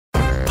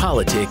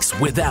politics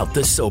without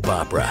the soap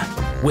opera,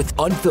 with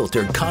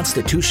unfiltered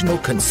constitutional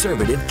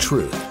conservative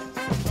truth.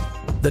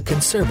 The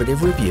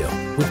Conservative Review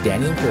with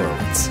Daniel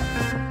Horowitz.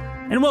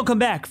 And welcome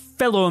back,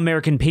 fellow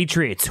American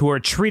patriots who are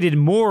treated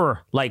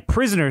more like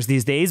prisoners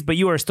these days, but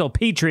you are still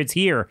patriots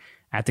here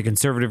at the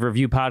Conservative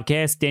Review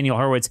podcast. Daniel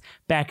Horowitz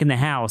back in the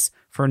house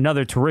for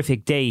another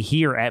terrific day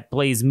here at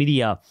Blaze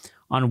Media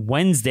on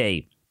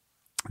Wednesday,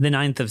 the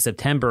 9th of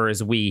September,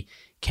 as we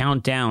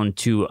count down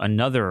to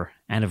another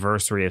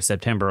anniversary of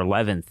September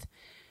 11th.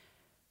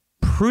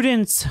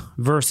 Prudence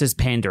versus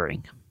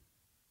pandering.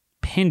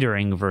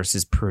 Pandering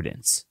versus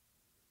prudence.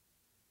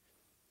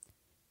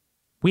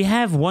 We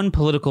have one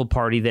political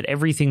party that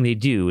everything they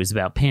do is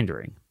about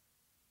pandering.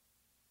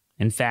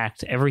 In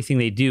fact, everything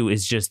they do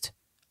is just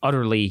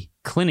utterly,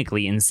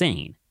 clinically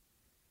insane.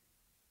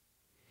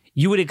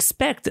 You would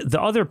expect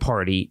the other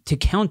party to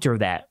counter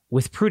that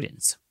with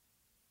prudence.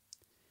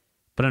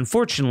 But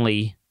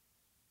unfortunately,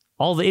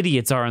 all the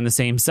idiots are on the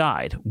same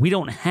side. We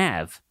don't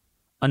have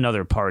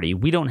another party.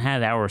 We don't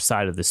have our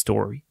side of the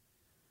story.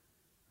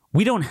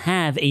 We don't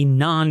have a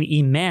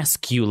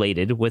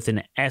non-emasculated, with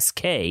an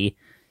SK,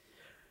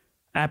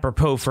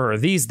 apropos for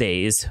these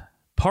days,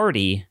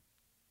 party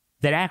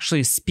that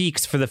actually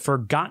speaks for the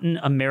forgotten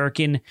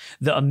American,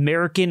 the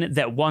American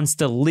that wants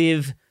to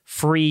live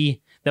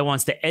free, that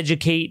wants to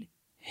educate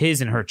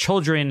his and her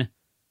children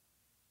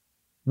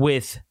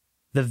with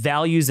the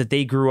values that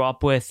they grew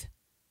up with,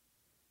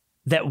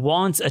 that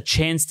wants a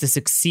chance to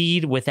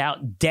succeed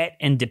without debt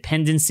and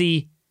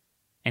dependency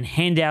and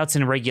handouts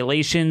and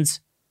regulations,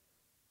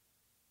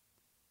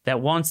 that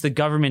wants the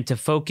government to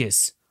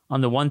focus on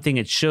the one thing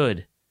it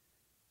should,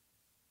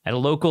 at a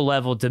local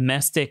level,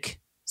 domestic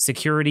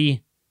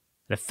security,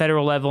 at a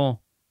federal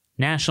level,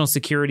 national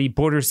security,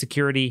 border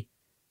security,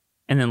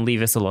 and then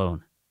leave us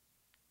alone.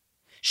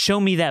 Show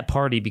me that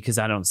party, because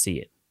I don't see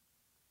it.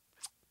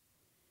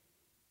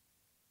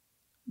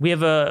 We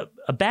have a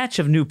batch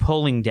of new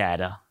polling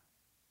data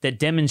that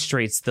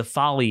demonstrates the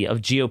folly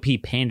of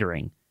GOP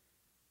pandering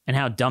and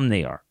how dumb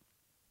they are.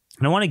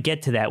 And I want to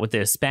get to that with the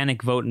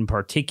Hispanic vote in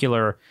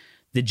particular,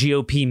 the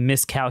GOP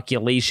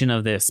miscalculation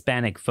of the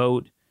Hispanic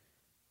vote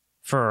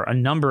for a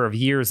number of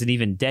years and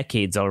even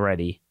decades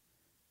already.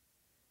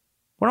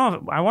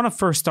 I want to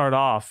first start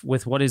off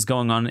with what is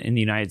going on in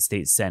the United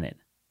States Senate.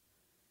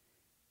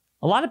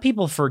 A lot of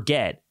people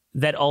forget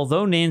that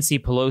although Nancy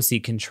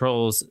Pelosi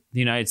controls the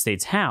United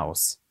States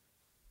House,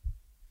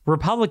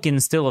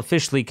 Republicans still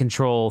officially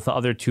control the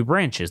other two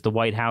branches, the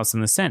White House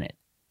and the Senate.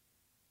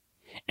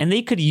 And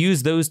they could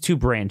use those two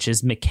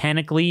branches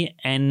mechanically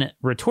and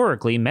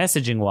rhetorically,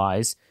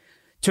 messaging-wise,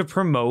 to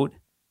promote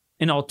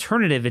an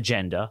alternative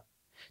agenda,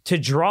 to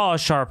draw a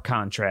sharp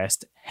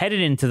contrast headed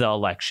into the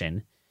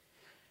election,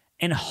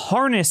 and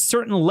harness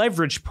certain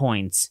leverage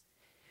points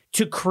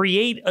to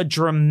create a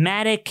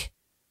dramatic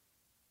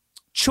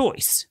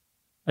choice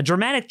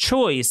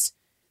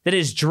that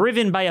is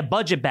driven by a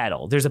budget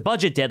battle. There's a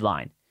budget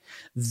deadline.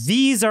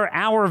 These are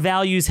our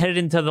values headed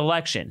into the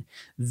election.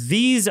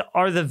 These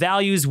are the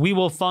values we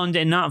will fund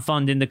and not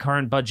fund in the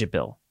current budget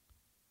bill.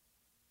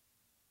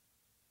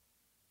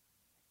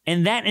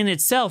 And that in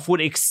itself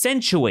would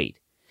accentuate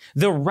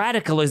the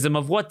radicalism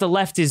of what the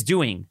left is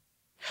doing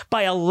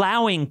by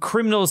allowing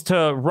criminals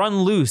to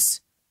run loose.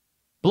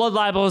 Blood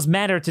libels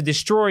matter to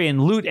destroy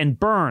and loot and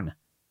burn.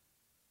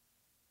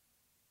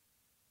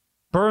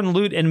 Burn,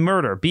 loot, and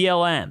murder,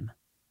 BLM.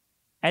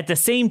 At the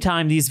same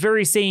time, these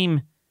very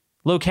same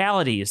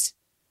localities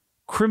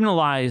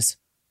criminalize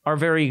our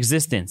very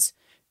existence,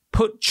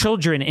 put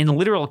children in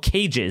literal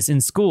cages in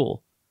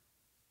school.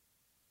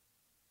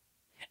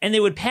 And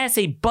they would pass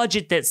a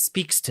budget that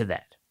speaks to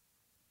that.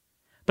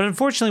 But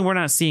unfortunately, we're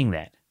not seeing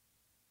that.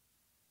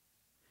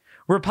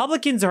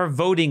 Republicans are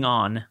voting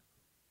on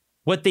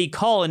what they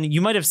call, and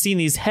you might have seen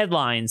these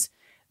headlines,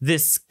 the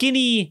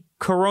skinny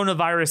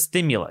coronavirus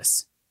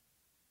stimulus.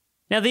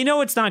 Now, they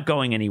know it's not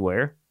going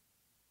anywhere.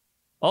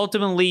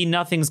 Ultimately,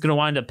 nothing's going to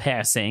wind up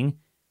passing.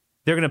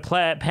 They're going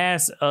to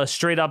pass a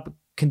straight-up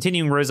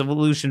continuing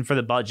resolution for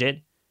the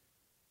budget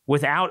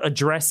without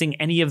addressing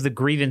any of the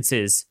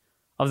grievances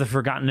of the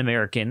forgotten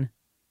American.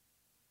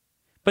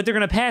 But they're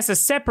going to pass a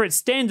separate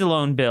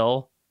standalone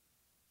bill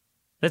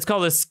that's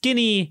called a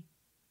skinny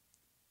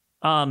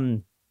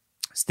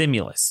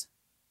stimulus.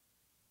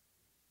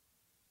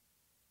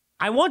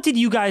 I wanted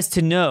you guys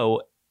to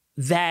know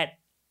that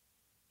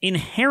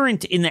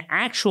inherent in the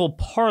actual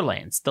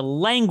parlance, the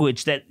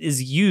language that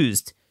is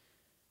used,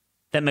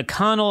 that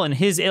McConnell and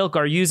his ilk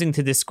are using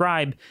to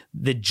describe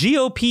the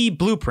GOP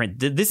blueprint,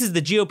 this is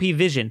the GOP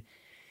vision,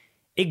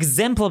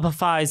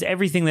 exemplifies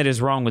everything that is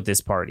wrong with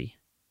this party.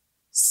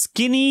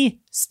 Skinny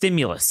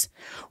stimulus.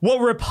 What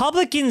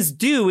Republicans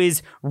do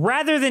is,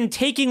 rather than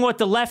taking what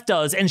the left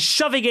does and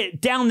shoving it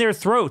down their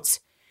throats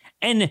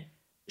and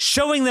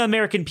showing the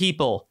American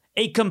people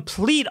a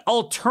complete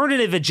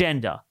alternative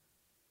agenda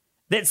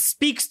that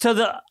speaks to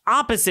the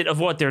opposite of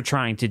what they're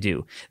trying to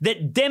do,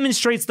 that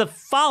demonstrates the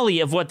folly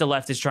of what the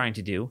left is trying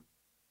to do,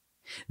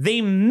 they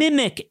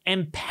mimic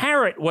and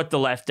parrot what the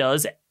left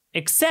does,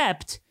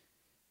 except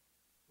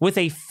with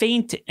a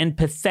faint and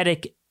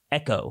pathetic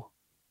echo,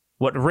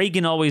 what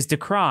Reagan always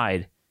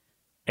decried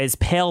as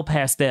pale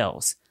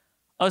pastels,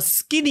 a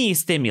skinny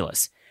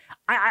stimulus.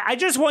 I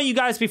just want you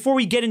guys, before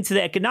we get into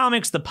the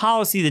economics, the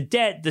policy, the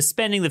debt, the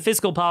spending, the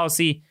fiscal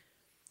policy,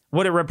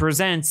 what it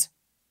represents,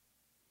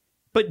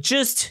 but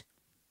just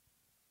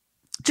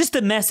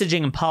the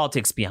messaging and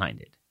politics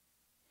behind it.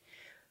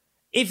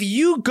 If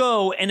you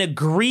go and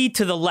agree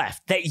to the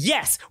left that,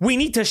 yes, we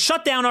need to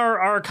shut down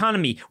our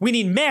economy, we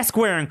need mask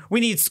wearing, we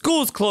need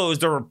schools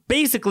closed or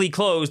basically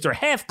closed or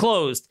half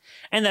closed,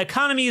 and the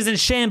economy is in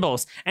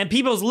shambles, and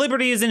people's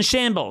liberty is in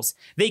shambles,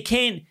 they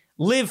can't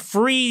live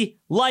free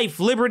life,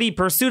 liberty,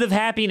 pursuit of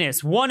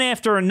happiness, one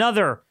after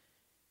another.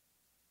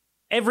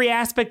 Every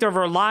aspect of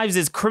our lives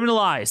is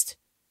criminalized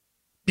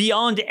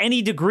beyond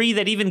any degree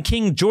that even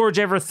King George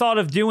ever thought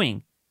of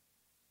doing.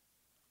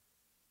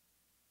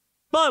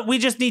 But we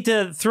just need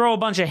to throw a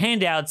bunch of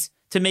handouts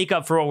to make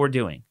up for what we're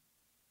doing.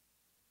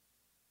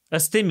 A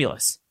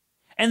stimulus.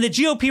 And the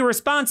GOP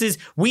response is,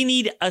 we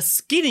need a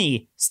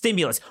skinny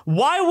stimulus.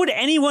 Why would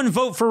anyone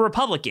vote for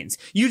Republicans?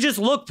 You just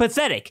look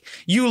pathetic.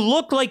 You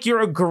look like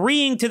you're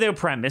agreeing to their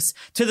premise,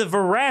 to the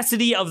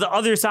veracity of the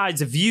other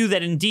side's view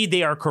that indeed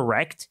they are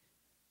correct.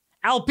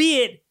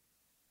 Albeit,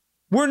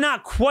 we're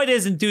not quite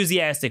as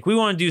enthusiastic. We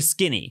want to do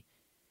skinny.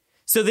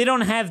 So they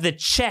don't have the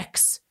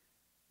checks,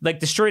 like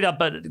the straight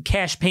up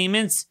cash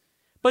payments,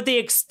 but they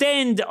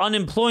extend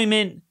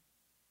unemployment,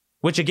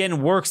 which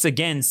again works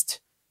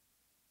against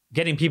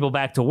getting people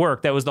back to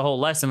work. That was the whole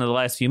lesson of the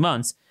last few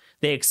months.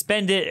 They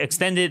extend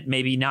it,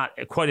 maybe not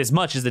quite as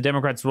much as the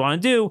Democrats want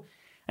to do,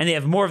 and they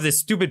have more of this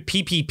stupid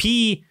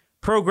PPP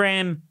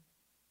program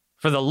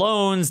for the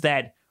loans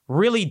that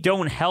really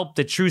don't help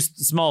the true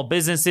small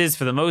businesses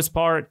for the most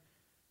part.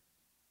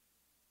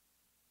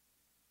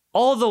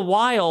 All the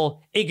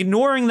while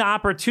ignoring the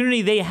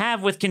opportunity they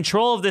have with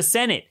control of the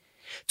Senate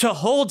to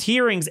hold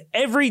hearings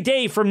every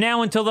day from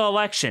now until the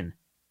election.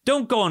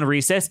 Don't go on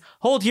recess.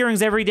 Hold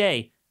hearings every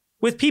day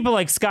with people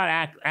like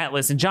Scott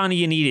Atlas and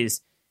Johnny Ioannidis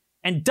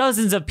and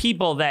dozens of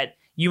people that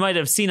you might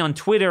have seen on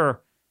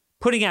Twitter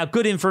putting out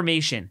good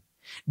information,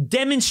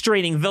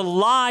 demonstrating the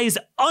lies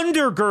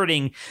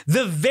undergirding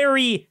the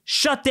very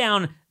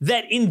shutdown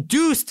that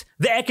induced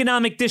the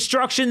economic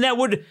destruction that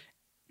would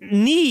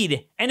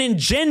need and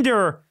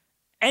engender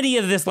any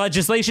of this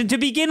legislation to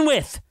begin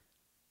with.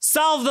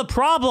 Solve the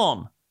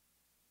problem.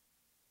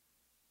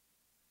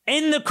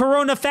 End the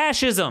corona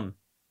fascism.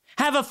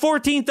 Have a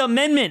 14th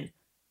Amendment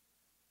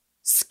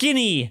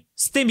skinny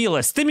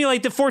stimulus.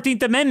 Stimulate the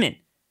 14th Amendment.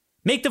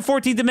 Make the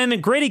 14th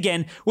Amendment great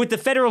again with the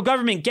federal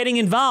government getting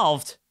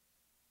involved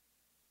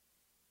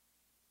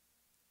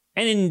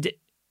and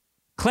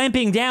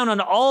clamping down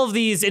on all of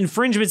these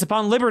infringements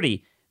upon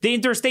liberty. The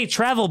interstate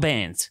travel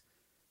bans,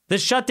 the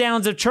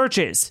shutdowns of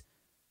churches,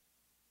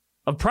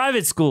 of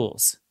private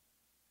schools,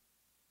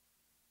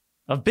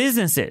 of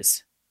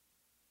businesses,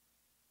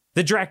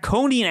 the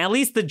draconian, at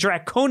least the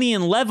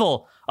draconian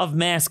level of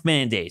mask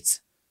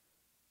mandates.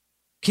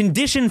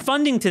 Condition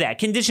funding to that.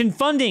 Condition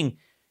funding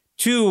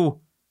to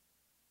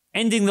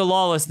ending the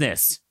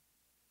lawlessness.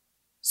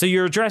 So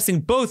you're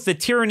addressing both the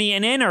tyranny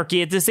and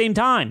anarchy at the same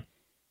time.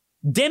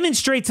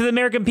 Demonstrate to the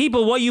American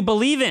people what you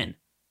believe in.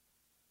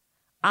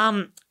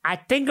 I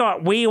think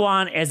what we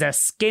want is a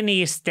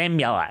skinny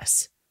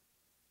stimulus.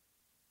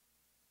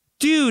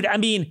 Dude, I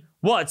mean,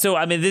 what? So,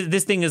 I mean,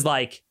 this thing is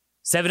like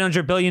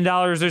 $700 billion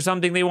or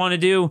something they want to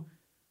do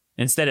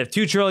instead of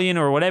 $2 trillion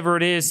or whatever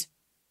it is.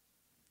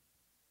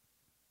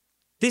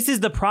 This is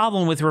the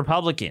problem with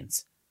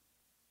Republicans.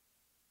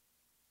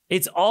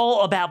 It's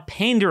all about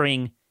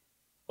pandering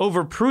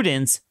over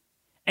prudence,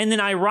 and then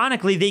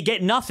ironically, they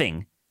get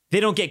nothing. They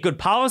don't get good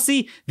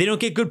policy. They don't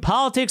get good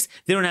politics.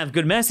 They don't have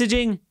good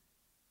messaging.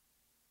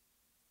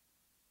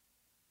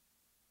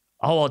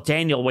 Oh, well,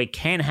 Daniel, we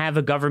can't have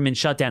a government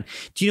shutdown.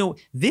 Do you know,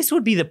 this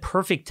would be the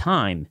perfect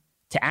time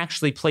to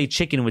actually play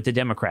chicken with the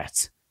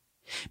Democrats.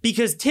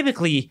 Because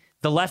typically,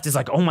 the left is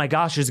like, oh my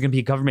gosh, there's going to be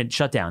a government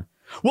shutdown.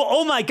 Well,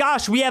 oh my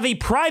gosh, we have a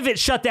private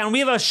shutdown. We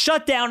have a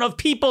shutdown of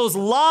people's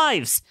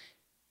lives.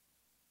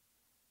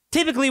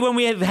 Typically, when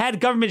we have had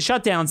government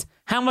shutdowns,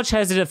 how much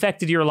has it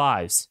affected your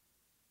lives?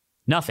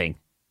 Nothing.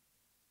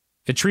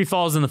 If a tree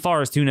falls in the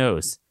forest, who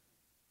knows?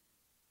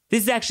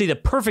 This is actually the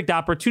perfect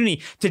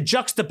opportunity to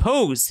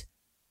juxtapose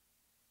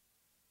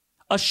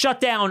a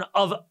shutdown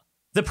of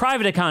the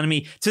private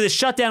economy to the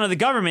shutdown of the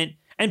government,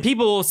 and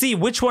people will see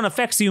which one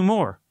affects you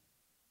more.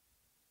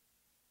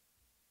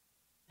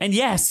 And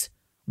yes,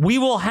 we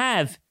will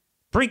have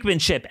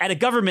brinkmanship at a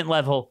government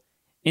level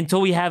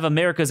until we have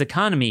America's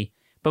economy,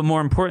 but more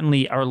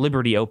importantly, our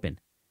liberty open.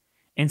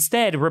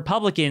 Instead,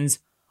 Republicans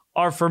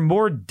are for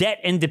more debt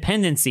and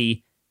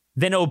dependency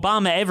than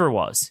Obama ever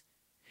was.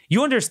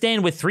 You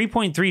understand, with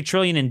 $3.3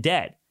 trillion in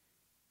debt,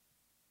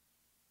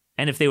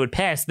 and if they would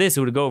pass this, it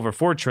would go over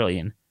 $4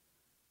 trillion.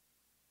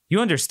 You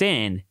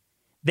understand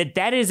that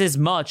that is as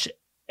much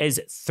as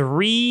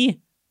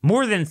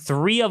more than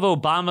three of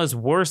Obama's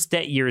worst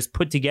debt years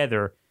put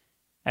together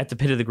at the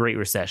pit of the Great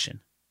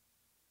Recession.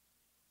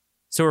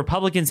 So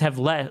Republicans have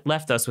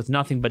left us with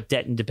nothing but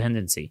debt and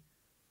dependency.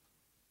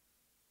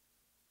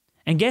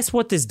 And guess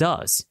what this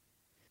does?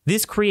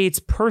 This creates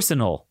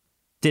personal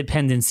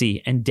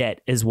dependency and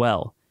debt as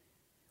well,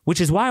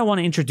 which is why I want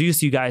to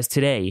introduce you guys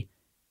today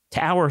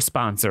to our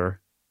sponsor,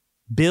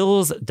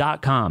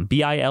 Bills.com,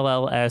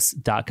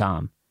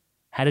 BILLS.com,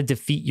 how to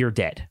defeat your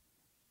debt.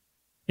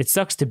 It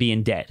sucks to be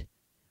in debt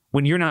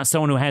when you're not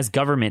someone who has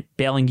government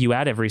bailing you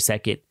out every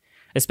second,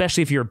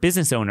 especially if you're a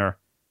business owner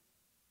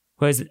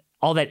who has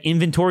all that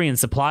inventory and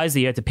supplies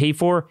that you have to pay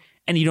for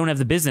and you don't have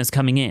the business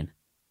coming in.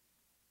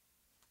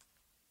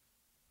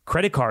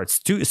 Credit cards,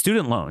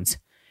 student loans.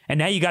 And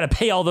now you got to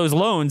pay all those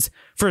loans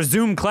for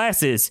Zoom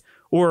classes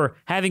or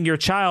having your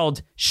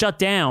child shut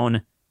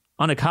down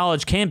on a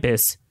college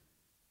campus,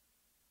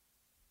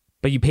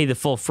 but you pay the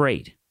full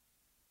freight.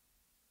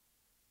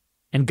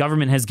 And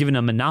government has given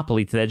a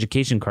monopoly to the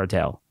education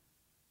cartel.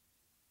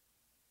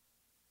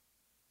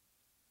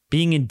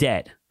 Being in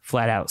debt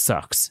flat out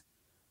sucks.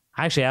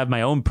 I actually have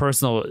my own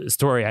personal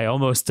story. I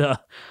almost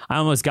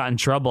got in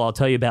trouble. I'll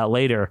tell you about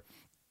later.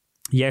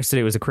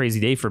 Yesterday was a crazy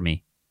day for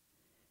me.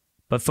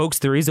 But folks,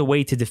 there is a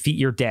way to defeat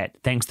your debt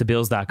thanks to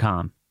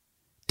Bills.com.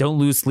 Don't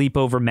lose sleep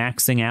over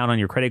maxing out on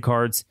your credit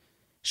cards,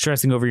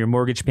 stressing over your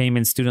mortgage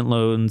payments, student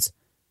loans.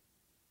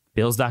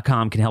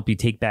 Bills.com can help you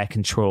take back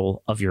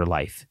control of your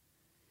life.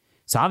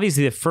 So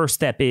obviously the first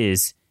step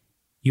is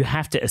you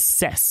have to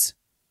assess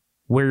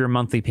where your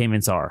monthly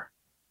payments are.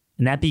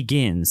 And that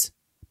begins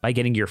by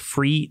getting your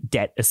free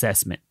debt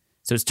assessment.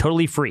 So it's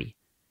totally free.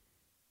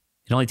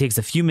 It only takes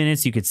a few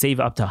minutes. You could save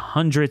up to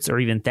hundreds or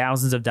even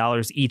thousands of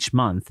dollars each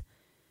month.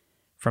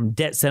 From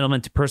debt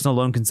settlement to personal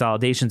loan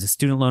consolidation to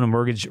student loan and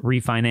mortgage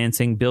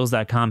refinancing,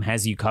 Bills.com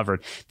has you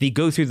covered. They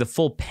go through the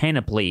full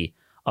panoply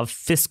of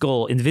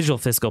individual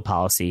fiscal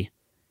policy.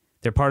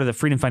 They're part of the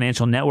Freedom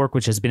Financial Network,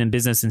 which has been in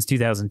business since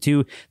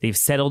 2002. They've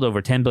settled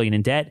over $10 billion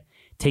in debt.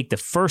 Take the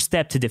first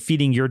step to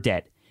defeating your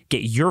debt.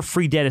 Get your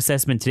free debt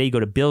assessment today. Go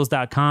to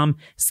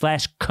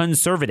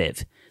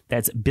Bills.com/conservative.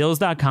 That's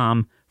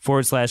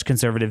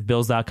Bills.com/conservative.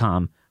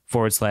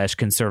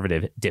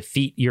 Bills.com/conservative.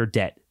 Defeat your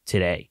debt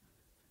today.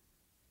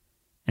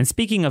 And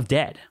speaking of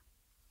debt,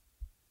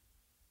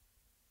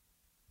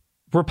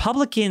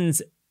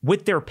 Republicans,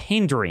 with their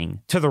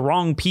pandering to the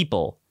wrong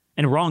people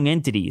and wrong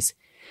entities,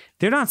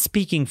 they're not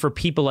speaking for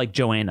people like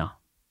Joanna.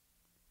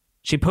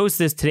 She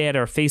posted this today at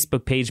our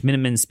Facebook page,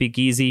 Minutemen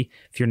Speakeasy.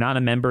 If you're not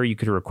a member, you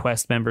could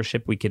request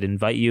membership. We could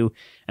invite you.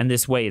 And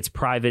this way, it's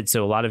private.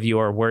 So a lot of you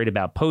are worried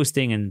about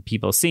posting and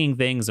people seeing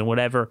things and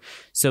whatever.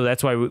 So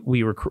that's why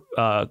we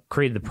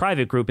created the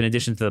private group in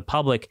addition to the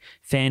public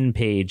fan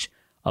page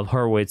of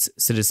Hurwitz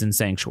Citizen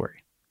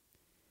Sanctuary.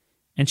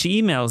 And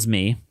she emails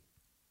me.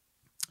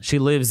 She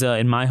lives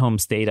in my home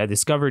state. I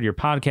discovered your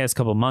podcast a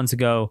couple months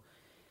ago.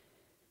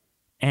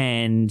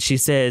 And she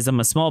says, I'm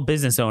a small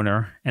business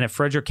owner and a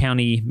Frederick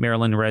County,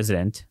 Maryland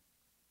resident.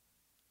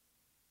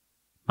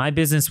 My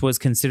business was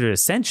considered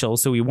essential,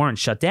 so we weren't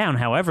shut down.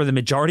 However, the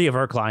majority of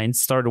our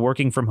clients started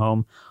working from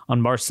home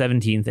on March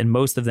 17th, and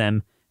most of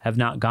them have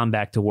not gone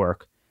back to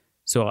work.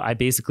 So I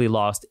basically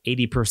lost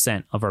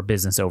 80% of our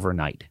business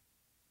overnight.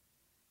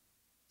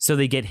 So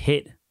they get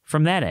hit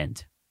from that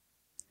end.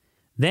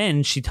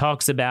 Then she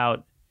talks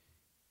about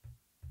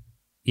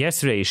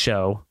yesterday's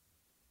show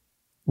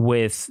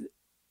with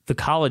the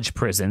college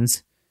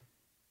prisons.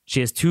 She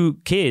has two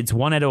kids,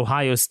 one at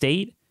Ohio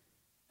State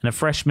and a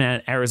freshman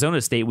at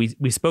Arizona State.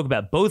 We spoke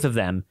about both of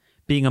them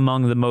being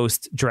among the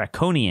most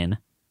draconian.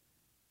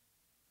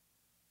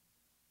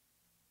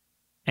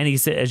 And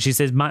she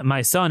says,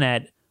 my son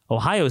at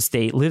Ohio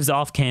State lives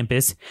off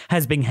campus,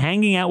 has been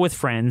hanging out with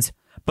friends,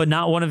 but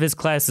not one of his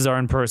classes are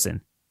in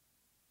person.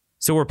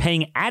 So we're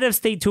paying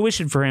out-of-state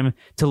tuition for him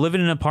to live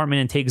in an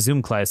apartment and take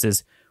Zoom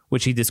classes,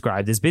 which he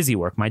described as busy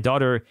work. My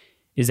daughter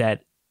is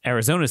at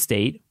Arizona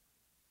State,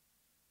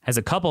 has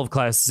a couple of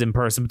classes in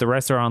person, but the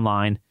rest are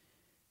online.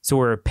 So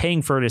we're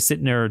paying for her to sit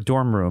in her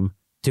dorm room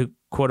to,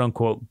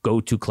 quote-unquote,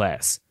 go to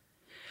class.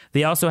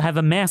 They also have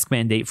a mask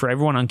mandate for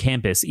everyone on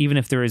campus, even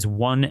if there's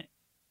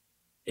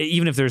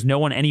no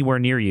one anywhere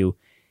near you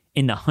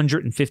in the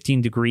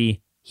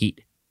 115-degree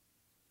heat.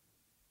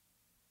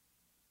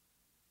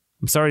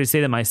 I'm sorry to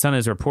say that my son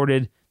has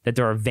reported that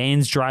there are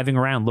vans driving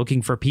around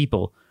looking for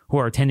people who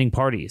are attending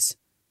parties.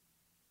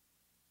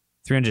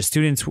 300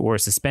 students were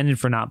suspended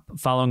for not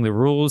following the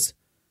rules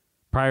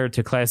prior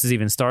to classes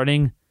even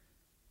starting.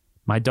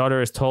 My daughter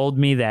has told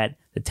me that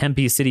the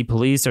Tempe City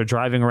Police are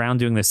driving around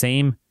doing the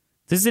same.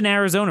 This is in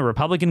Arizona,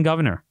 Republican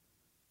governor.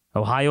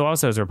 Ohio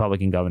also has a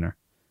Republican governor.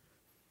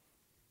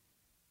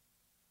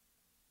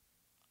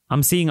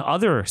 I'm seeing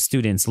other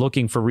students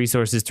looking for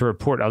resources to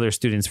report other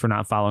students for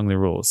not following the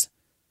rules.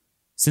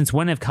 Since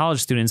when have college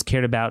students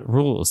cared about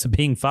rules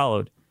being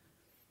followed?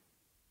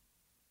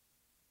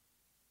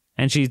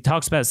 And she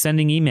talks about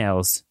sending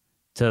emails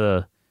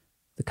to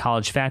the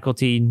college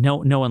faculty. No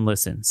one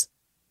listens.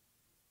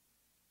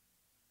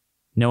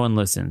 No one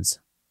listens.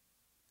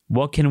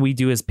 What can we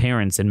do as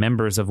parents and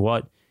members of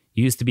what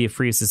used to be a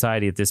free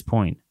society at this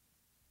point?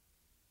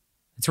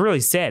 It's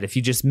really sad if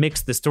you just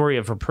mix the story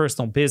of her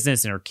personal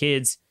business and her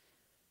kids.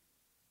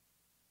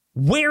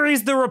 Where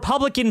is the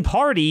Republican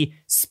Party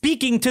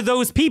speaking to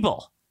those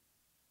people?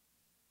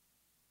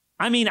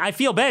 I mean, I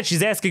feel bad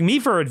she's asking me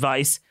for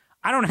advice.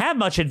 I don't have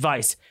much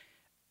advice.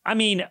 I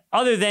mean,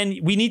 other than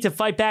we need to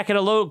fight back at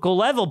a local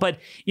level, but,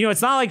 you know,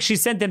 it's not like she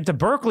sent them to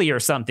Berkeley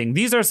or something.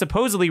 These are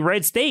supposedly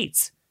red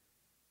states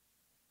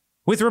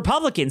with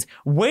Republicans.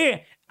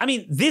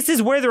 This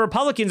is where the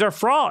Republicans are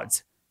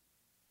frauds.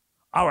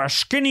 Our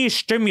skinny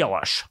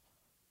stimulus.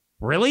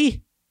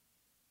 Really?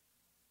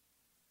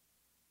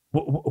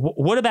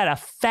 What about a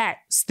fat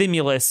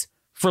stimulus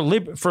for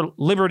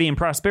liberty and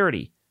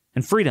prosperity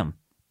and freedom?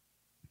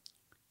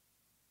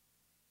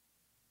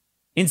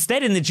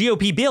 Instead, in the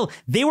GOP bill,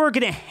 they were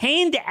going to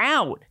hand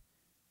out,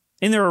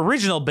 in their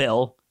original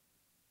bill,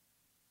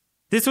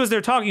 this was their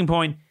talking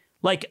point,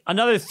 like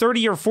another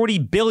 30 or 40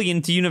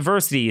 billion to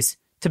universities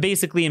to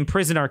basically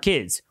imprison our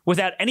kids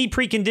without any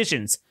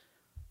preconditions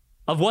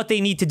of what they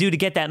need to do to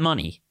get that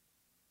money.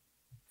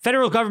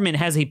 Federal government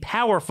has a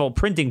powerful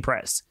printing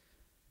press.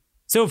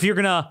 So if you're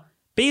going to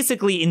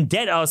basically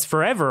indebt us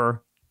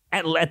forever,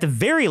 at the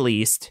very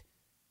least,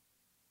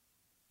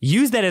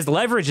 use that as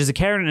leverage, as a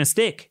carrot and a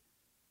stick.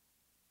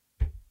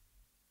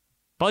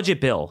 Budget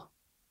bill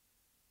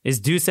is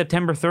due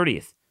September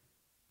 30th.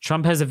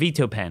 Trump has a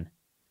veto pen.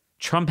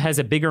 Trump has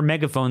a bigger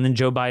megaphone than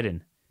Joe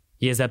Biden.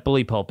 He has that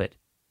bully pulpit.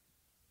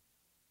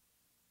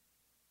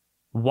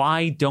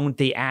 Why don't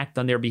they act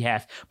on their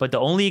behalf? But the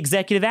only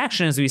executive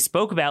action, as we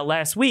spoke about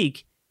last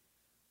week,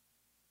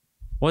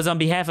 was on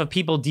behalf of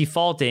people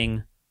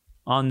defaulting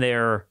on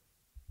their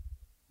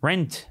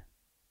rent,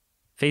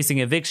 facing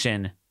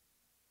eviction,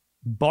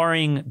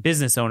 barring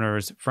business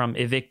owners from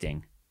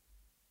evicting,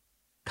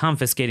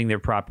 confiscating their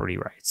property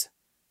rights.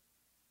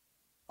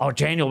 Oh,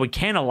 Daniel, we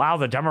can't allow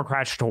the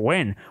Democrats to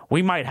win.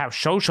 We might have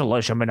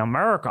socialism in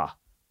America.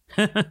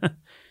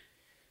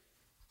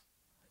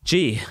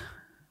 Gee,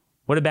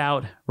 what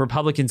about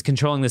Republicans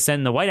controlling the Senate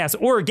and the White House?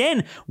 Or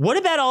again, what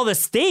about all the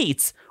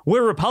states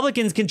where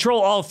Republicans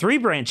control all three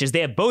branches? They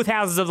have both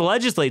houses of the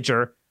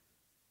legislature.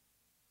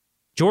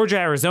 Georgia,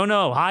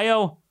 Arizona,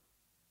 Ohio.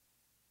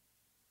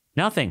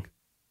 Nothing.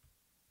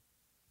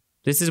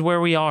 This is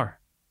where we are.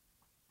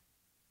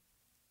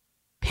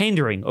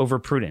 Pandering over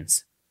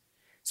prudence.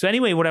 So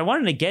anyway, what I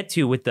wanted to get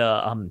to with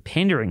the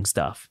pandering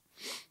stuff,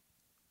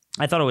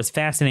 I thought it was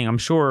fascinating. I'm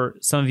sure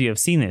some of you have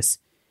seen this.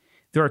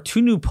 There are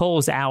two new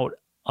polls out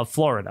of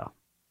Florida.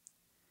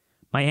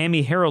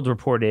 Miami Herald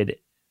reported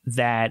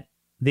that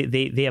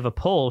they have a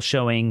poll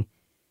showing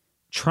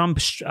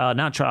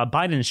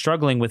Biden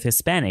struggling with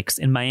Hispanics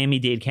in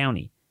Miami-Dade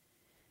County.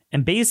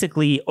 And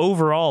basically,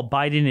 overall,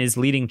 Biden is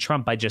leading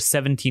Trump by just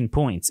 17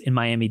 points in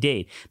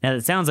Miami-Dade. Now,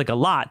 that sounds like a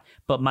lot,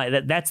 but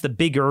that's the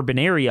big urban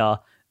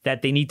area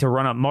that they need to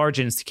run up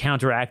margins to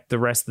counteract the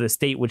rest of the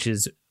state, which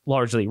is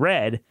largely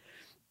red.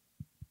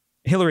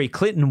 Hillary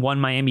Clinton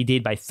won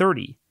Miami-Dade by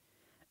 30.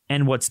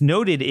 And what's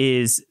noted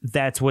is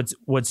that's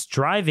what's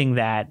driving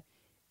that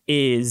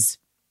is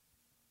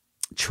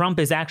Trump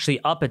is actually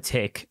up a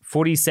tick,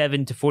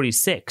 47 to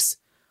 46,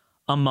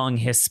 among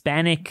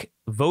Hispanic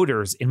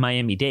voters in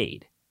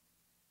Miami-Dade.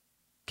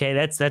 Okay,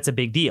 that's a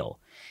big deal.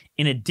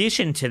 In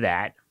addition to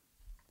that,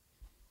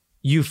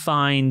 you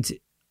find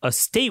a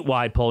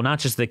statewide poll, not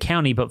just the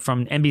county, but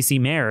from NBC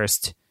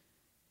Marist,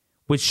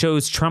 which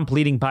shows Trump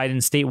leading Biden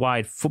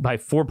statewide by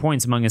 4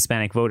 points among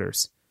Hispanic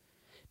voters.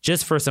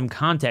 Just for some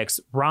context,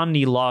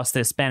 Romney lost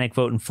the Hispanic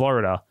vote in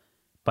Florida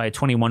by a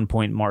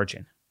 21-point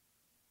margin.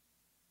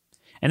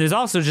 And there's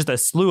also just a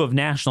slew of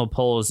national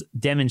polls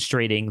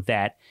demonstrating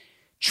that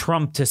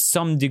Trump, to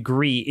some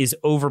degree, is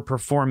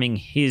overperforming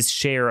his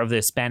share of the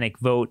Hispanic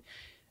vote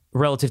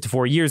relative to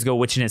 4 years ago,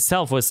 which in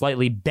itself was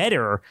slightly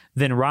better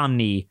than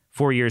Romney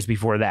 4 years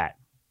before that.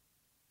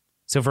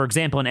 So, for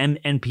example, an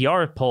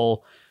NPR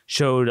poll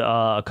showed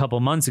a couple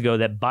months ago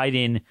that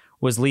Biden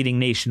was leading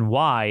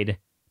nationwide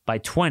by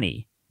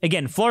 20.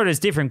 Again, Florida is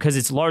different because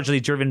it's largely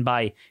driven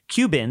by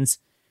Cubans,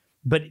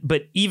 but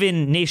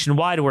even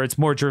nationwide, where it's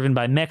more driven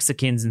by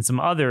Mexicans and some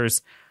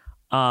others,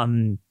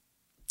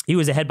 he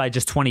was ahead by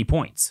just 20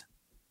 points.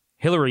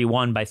 Hillary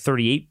won by a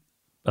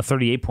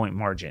 38-point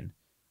margin.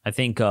 I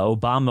think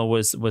Obama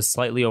was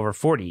slightly over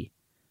 40.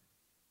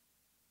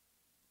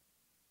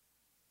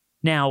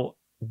 Now,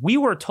 we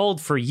were told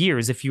for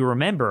years, if you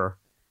remember,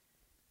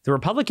 the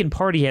Republican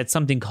Party had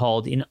something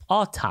called an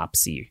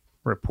autopsy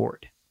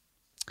report.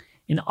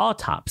 An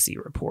autopsy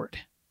report.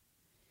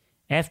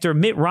 After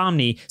Mitt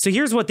Romney, so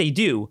here's what they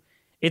do.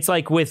 It's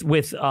like with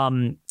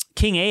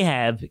King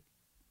Ahab,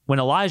 when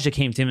Elijah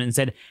came to him and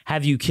said,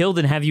 "Have you killed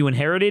and have you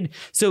inherited?"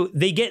 So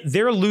they get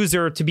their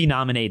loser to be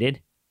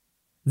nominated.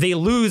 They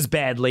lose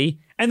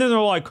badly. And then they're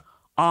like,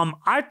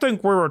 I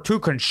think we were too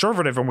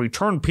conservative and we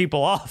turned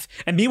people off.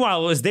 And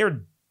meanwhile, it was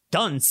their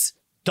dud,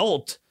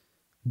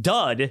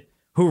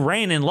 who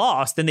ran and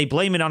lost, and they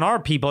blame it on our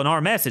people and our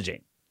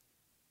messaging.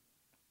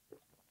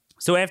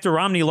 So after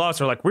Romney lost,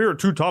 they're like, we were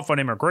too tough on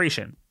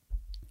immigration.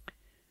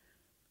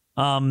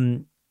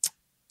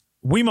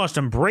 we must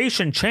embrace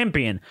and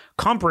champion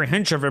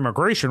comprehensive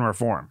immigration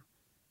reform.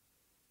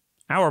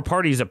 Our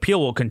party's appeal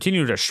will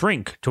continue to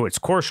shrink to its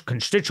core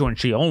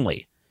constituency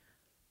only.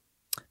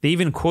 They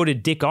even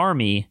quoted Dick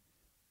Armey,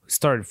 who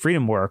started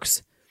Freedom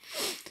Works,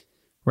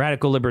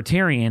 radical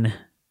libertarian,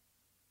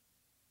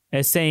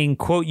 as saying,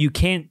 quote, you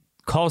can't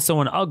call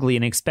someone ugly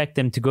and expect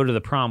them to go to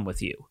the prom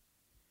with you.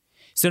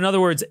 So in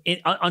other words,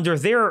 under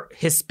their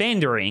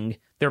Hispandering,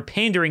 their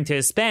pandering to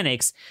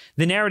Hispanics,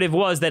 the narrative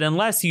was that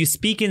unless you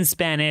speak in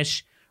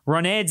Spanish,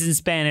 run ads in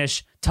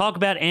Spanish, talk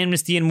about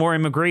amnesty and more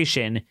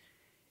immigration,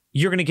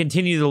 you're going to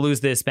continue to lose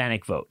the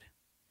Hispanic vote.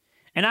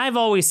 And I've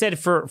always said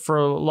for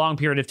a long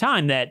period of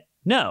time that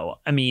no,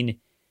 I mean,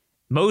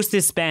 most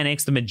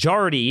Hispanics, the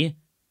majority,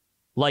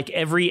 like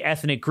every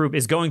ethnic group,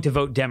 is going to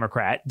vote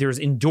Democrat. There's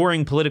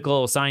enduring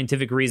political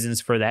scientific reasons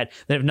for that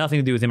have nothing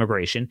to do with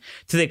immigration.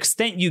 To the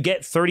extent you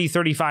get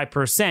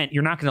 35%,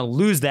 you're not going to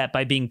lose that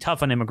by being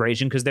tough on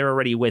immigration because they're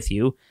already with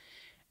you.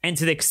 And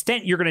to the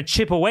extent you're going to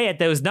chip away at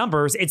those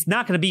numbers, it's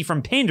not going to be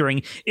from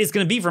pandering. It's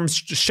going to be from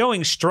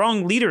showing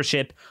strong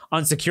leadership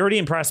on security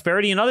and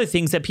prosperity and other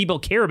things that people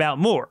care about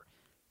more.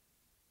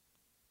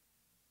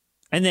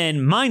 And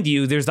then, mind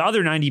you, there's the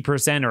other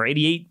 90% or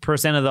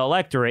 88% of the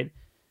electorate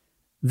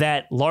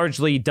that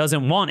largely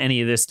doesn't want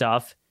any of this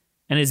stuff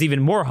and is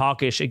even more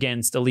hawkish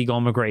against illegal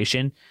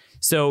immigration.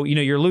 So,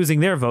 you're losing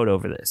their vote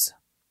over this.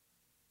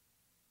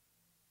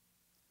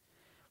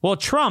 Well,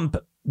 Trump,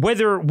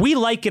 whether we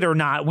like it or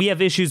not, we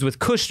have issues with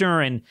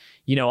Kushner and,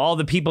 all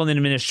the people in the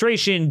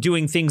administration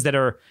doing things that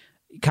are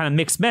kind of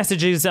mixed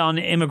messages on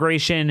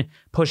immigration,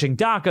 pushing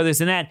DACA,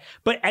 this and that.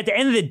 But at the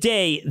end of the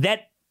day,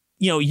 that,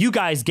 you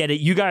guys get it.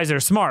 You guys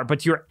are smart, but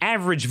to your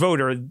average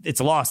voter,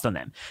 it's lost on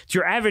them. To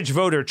your average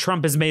voter,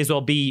 Trump may as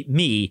well be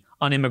me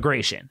on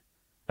immigration.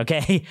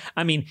 Okay?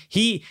 I mean,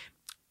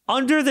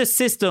 under the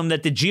system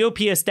that the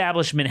GOP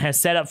establishment has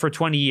set up for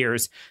 20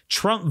 years,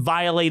 Trump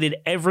violated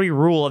every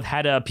rule of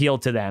how to appeal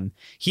to them.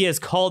 He has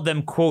called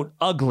them, quote,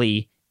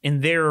 ugly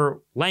in their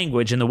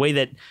language, in the way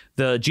that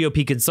the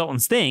GOP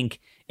consultants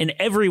think, in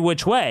every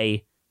which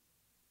way.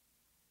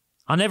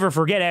 I'll never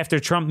forget after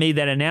Trump made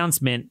that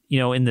announcement,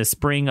 in the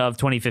spring of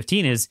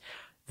 2015, is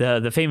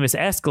the famous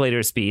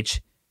escalator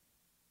speech.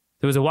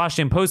 There was a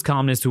Washington Post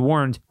columnist who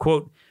warned,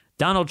 quote,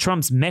 Donald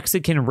Trump's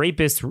Mexican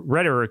rapist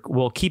rhetoric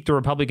will keep the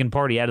Republican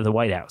Party out of the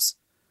White House.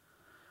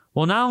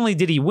 Well, not only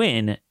did he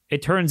win,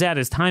 it turns out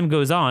as time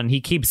goes on,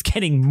 he keeps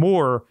getting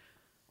more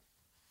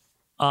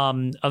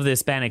of the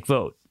Hispanic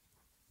vote.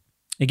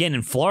 Again,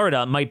 in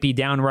Florida,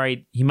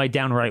 he might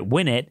downright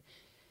win it.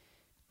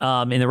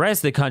 In the rest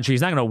of the country,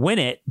 he's not going to win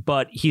it,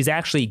 but he's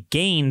actually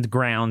gained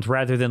ground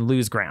rather than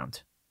lose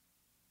ground.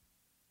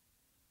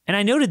 And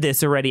I noted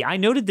this already. I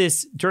noted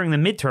this during the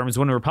midterms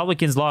when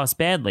Republicans lost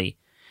badly.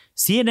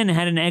 CNN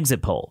had an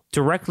exit poll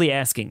directly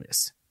asking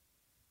this.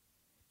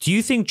 Do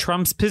you think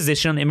Trump's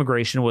position on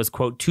immigration was,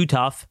 quote, too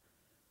tough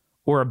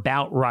or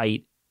about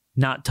right,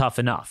 not tough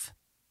enough?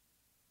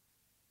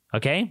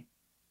 Okay?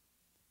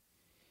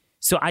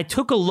 So I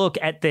took a look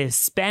at the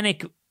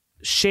Hispanic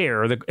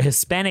share, the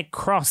Hispanic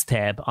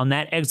crosstab on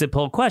that exit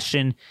poll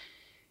question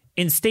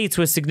in states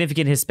with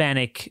significant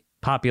Hispanic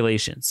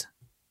populations.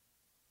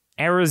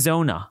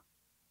 Arizona,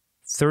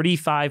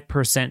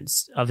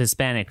 35% of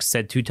Hispanics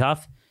said too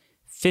tough.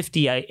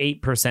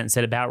 58%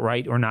 said about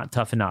right or not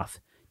tough enough.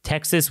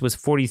 Texas was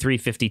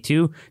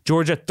 43-52.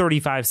 Georgia,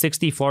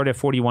 35-60. Florida,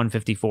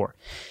 41-54.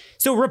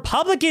 So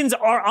Republicans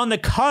are on the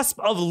cusp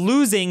of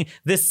losing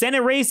the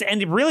Senate race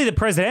and really the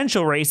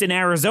presidential race in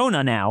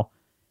Arizona now.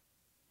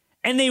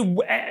 And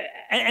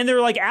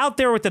they're like out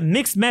there with the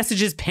mixed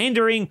messages,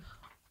 pandering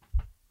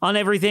on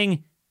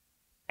everything.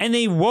 And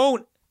they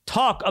won't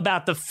talk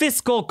about the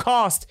fiscal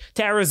cost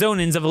to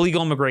Arizonans of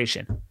illegal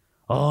immigration.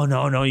 Oh,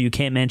 no, you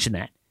can't mention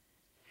that.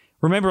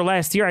 Remember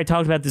last year I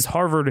talked about this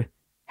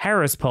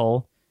Harvard-Harris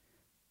poll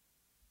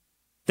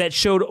that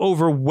showed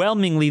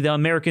overwhelmingly the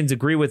Americans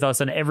agree with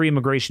us on every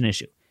immigration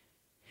issue.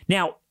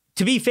 Now,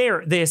 to be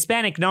fair, the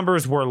Hispanic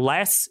numbers were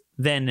less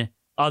than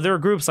other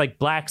groups like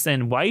blacks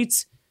and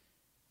whites,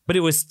 but it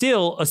was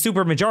still a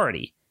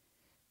supermajority,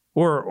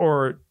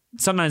 or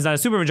sometimes not a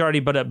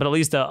supermajority, but at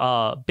least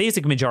a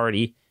basic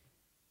majority.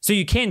 So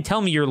you can't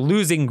tell me you're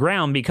losing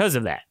ground because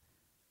of that.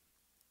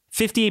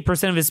 58%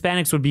 of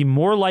Hispanics would be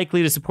more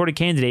likely to support a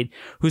candidate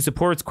who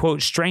supports,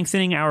 quote,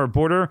 strengthening our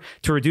border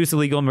to reduce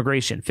illegal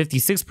immigration.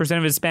 56%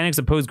 of Hispanics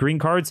oppose green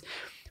cards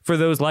for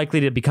those likely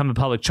to become a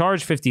public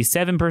charge.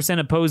 57%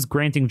 oppose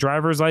granting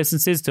driver's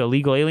licenses to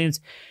illegal aliens.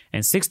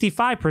 And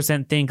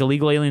 65% think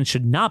illegal aliens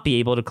should not be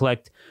able to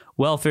collect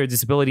welfare,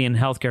 disability, and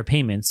healthcare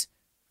payments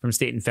from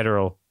state and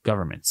federal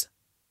governments.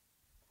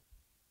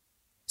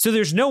 So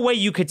there's no way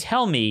you could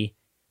tell me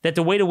that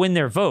the way to win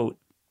their vote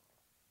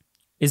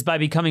is by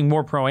becoming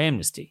more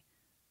pro-amnesty.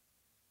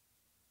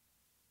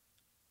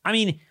 I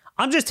mean,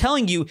 I'm just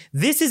telling you,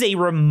 this is a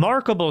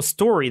remarkable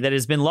story that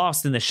has been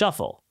lost in the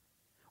shuffle.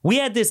 We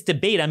had this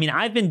debate. I mean,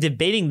 I've been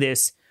debating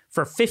this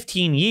for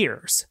 15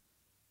 years.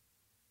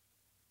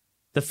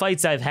 The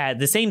fights I've had,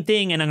 the same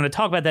thing, and I'm going to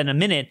talk about that in a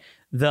minute,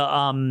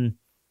 the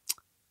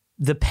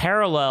the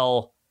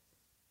parallel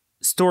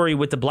story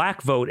with the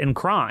black vote and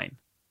crime.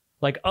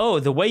 Like, oh,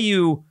 the way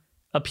you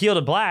appeal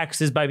to blacks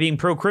is by being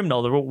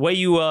pro-criminal. The way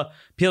you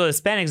appeal to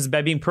Hispanics is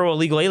by being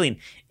pro-illegal alien.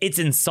 It's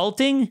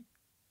insulting.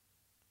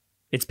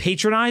 It's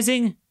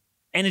patronizing.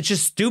 And it's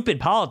just stupid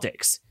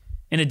politics,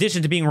 in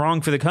addition to being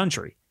wrong for the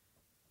country.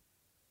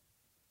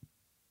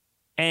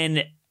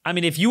 And, I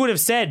mean, if you would have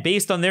said,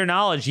 based on their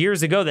knowledge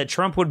years ago, that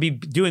Trump would be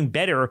doing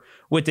better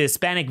with the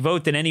Hispanic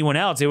vote than anyone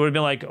else, it would have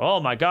been like, oh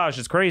my gosh,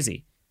 it's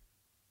crazy.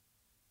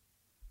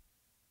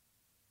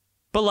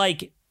 But,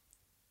 like,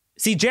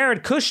 see,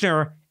 Jared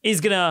Kushner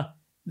is going to...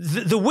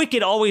 The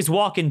wicked always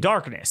walk in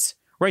darkness,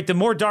 right? The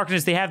more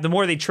darkness they have, the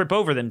more they trip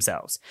over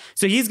themselves.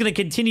 So he's going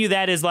to continue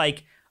that as,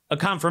 like, a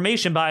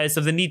confirmation bias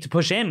of the need to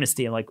push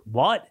amnesty. I'm like,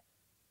 what?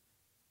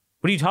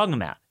 What are you talking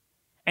about?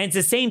 And it's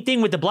the same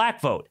thing with the black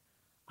vote.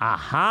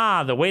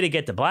 Aha, the way to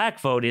get the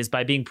black vote is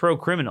by being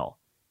pro-criminal.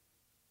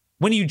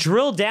 When you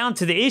drill down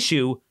to the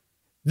issue,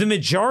 the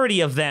majority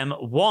of them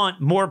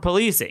want more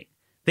policing.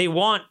 They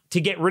want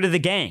to get rid of the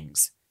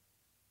gangs.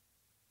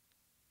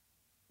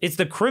 It's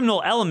the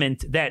criminal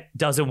element that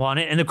doesn't want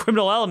it, and the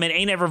criminal element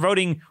ain't ever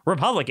voting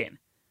Republican.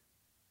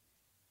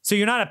 So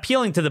you're not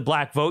appealing to the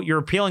black vote, you're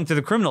appealing to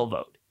the criminal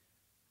vote.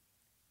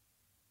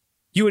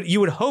 You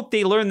would hope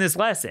they learn this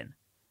lesson.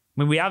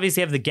 I mean, we obviously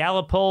have the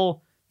Gallup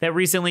poll that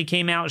recently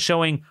came out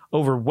showing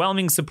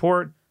overwhelming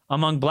support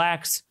among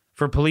blacks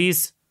for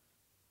police.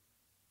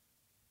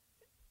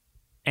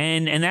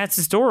 And that's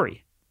the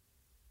story.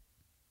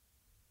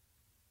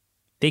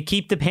 They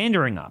keep the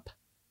pandering up.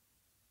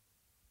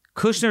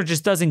 Kushner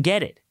just doesn't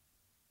get it.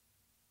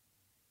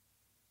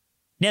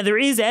 Now, there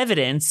is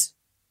evidence,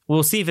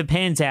 we'll see if it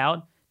pans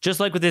out,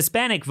 just like with the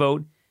Hispanic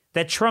vote,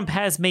 that Trump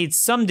has made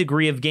some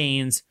degree of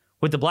gains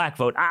with the black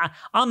vote.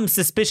 I'm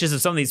suspicious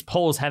of some of these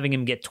polls having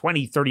him get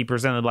 20,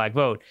 30% of the black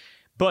vote.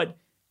 But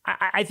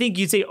I think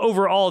you'd say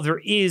overall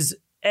there is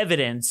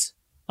evidence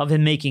of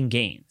him making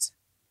gains.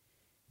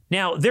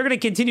 Now, they're going to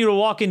continue to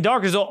walk in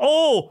darkness.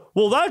 Oh,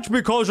 well, that's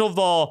because of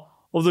the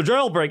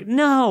jailbreak.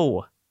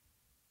 No.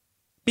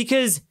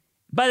 Because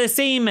by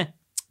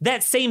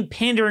that same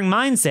pandering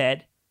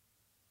mindset,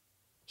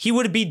 he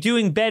would be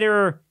doing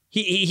better.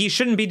 He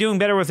shouldn't be doing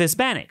better with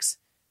Hispanics.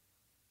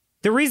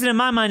 The reason in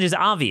my mind is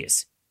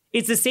obvious.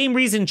 It's the same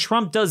reason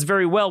Trump does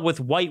very well with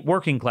white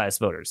working class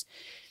voters.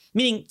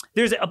 Meaning,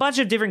 there's a bunch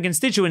of different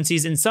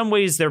constituencies. In some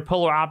ways, they're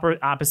polar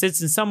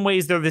opposites. In some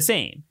ways, they're the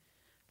same.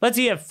 Let's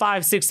say you have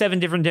 5, 6, 7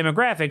 different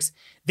demographics.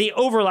 They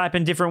overlap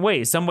in different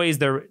ways. Some ways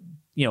they're,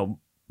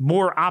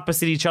 more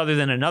opposite each other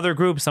than another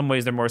group. Some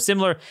ways they're more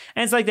similar.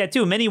 And it's like that,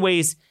 too. In many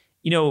ways,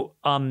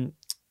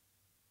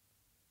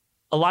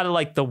 a lot of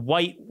like the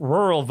white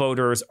rural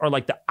voters are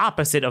like the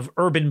opposite of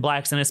urban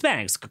blacks and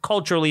Hispanics,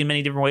 culturally in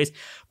many different ways.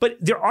 But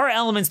there are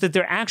elements that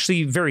they're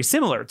actually very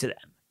similar to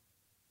them.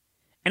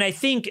 And I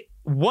think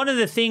one of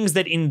the things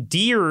that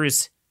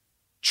endears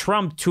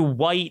Trump to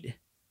white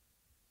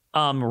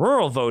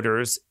rural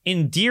voters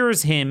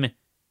endears him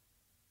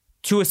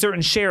to a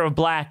certain share of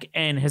black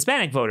and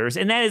Hispanic voters.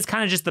 And that is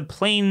kind of just the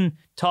plain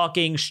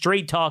talking,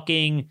 straight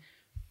talking,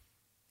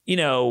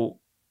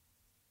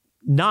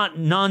 not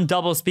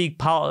non-double speak,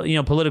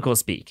 political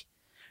speak.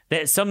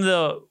 That some of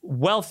the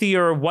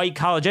wealthier white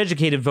college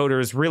educated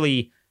voters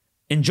really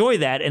enjoy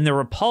that, and they're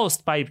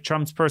repulsed by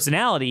Trump's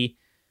personality.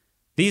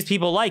 These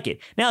people like it.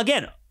 Now,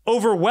 again,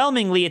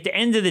 overwhelmingly, at the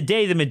end of the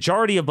day, the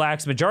majority of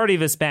blacks, majority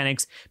of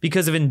Hispanics,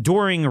 because of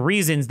enduring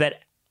reasons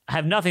that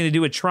have nothing to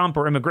do with Trump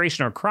or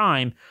immigration or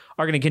crime,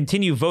 are going to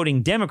continue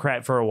voting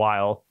Democrat for a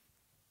while.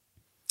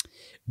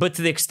 But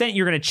to the extent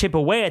you're going to chip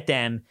away at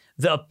them,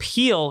 the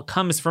appeal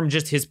comes from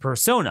just his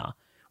persona,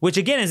 which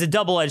again is a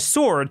double-edged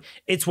sword.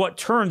 It's what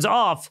turns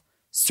off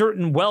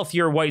certain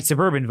wealthier white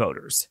suburban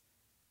voters.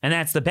 And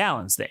that's the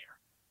balance there.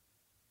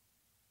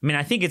 I mean,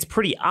 I think it's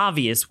pretty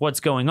obvious what's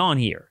going on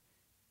here.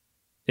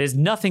 It has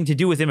nothing to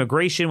do with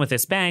immigration with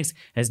Hispanics. It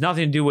has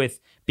nothing to do with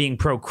being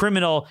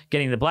pro-criminal,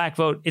 getting the black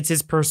vote. It's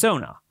his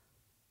persona.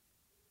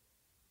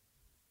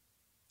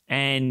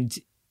 And,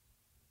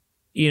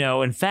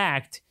 in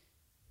fact,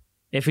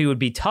 if he would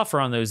be tougher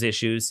on those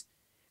issues,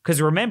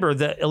 because remember,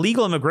 the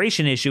illegal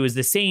immigration issue is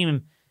the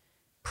same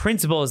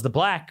principle as the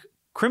black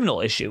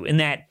criminal issue, in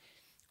that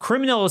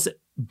criminals,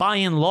 by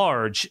and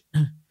large,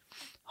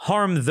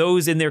 harm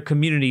those in their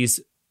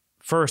communities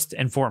first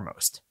and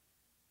foremost.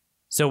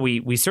 So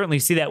we certainly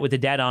see that with the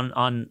data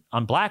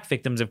on black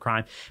victims of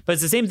crime, but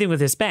it's the same thing with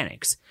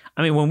Hispanics.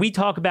 I mean, when we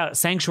talk about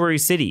sanctuary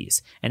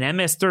cities and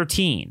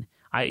MS-13,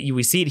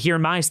 we see it here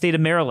in my state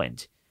of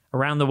Maryland,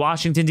 around the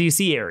Washington,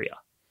 D.C. area.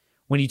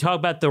 When you talk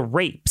about the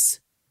rapes,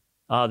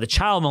 the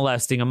child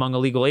molesting among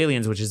illegal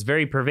aliens, which is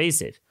very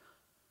pervasive,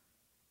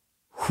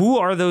 who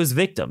are those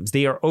victims?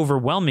 They are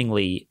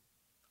overwhelmingly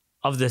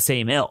of the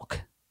same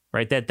ilk,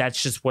 right?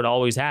 That's just what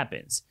always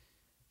happens.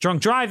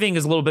 Drunk driving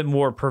is a little bit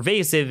more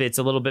pervasive. It's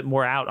a little bit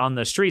more out on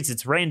the streets.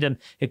 It's random.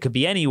 It could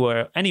be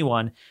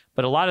anyone.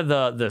 But a lot of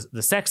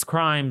the sex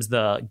crimes,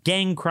 the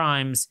gang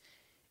crimes,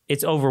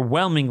 it's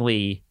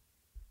overwhelmingly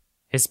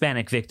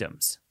Hispanic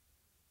victims.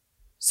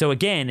 So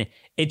again,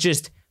 it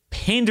just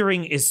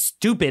pandering is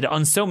stupid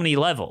on so many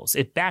levels.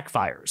 It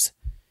backfires.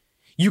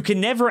 You can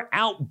never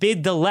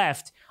outbid the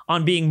left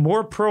on being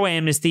more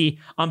pro-amnesty,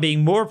 on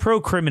being more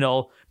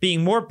pro-criminal,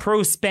 being more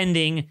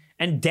pro-spending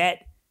and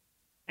debt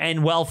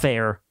and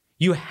welfare.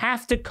 You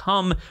have to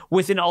come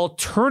with an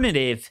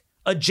alternative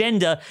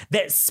agenda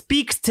that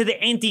speaks to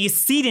the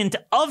antecedent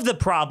of the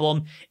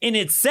problem in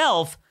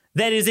itself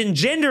that is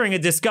engendering a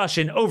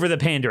discussion over the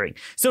pandering.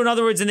 So in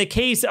other words, in the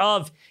case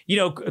of,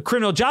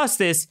 criminal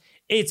justice,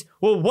 it's,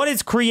 well, what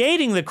is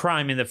creating the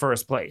crime in the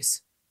first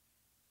place?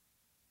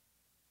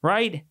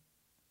 Right?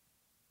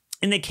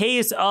 In the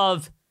case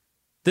of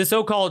the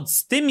so-called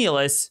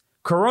stimulus,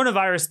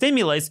 coronavirus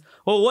stimulus,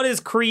 well, what is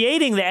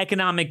creating the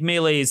economic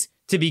malaise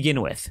to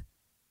begin with?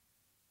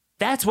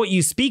 That's what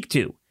you speak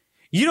to.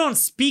 You don't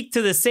speak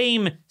to the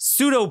same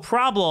pseudo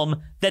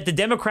problem that the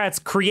Democrats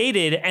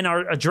created and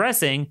are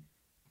addressing.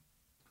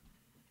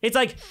 It's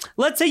like,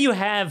 let's say you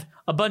have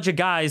a bunch of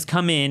guys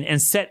come in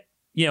and set,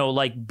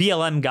 like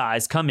BLM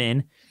guys come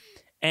in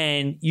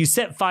and you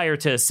set fire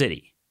to a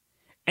city.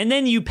 And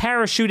then you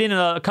parachute in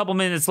a couple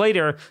minutes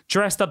later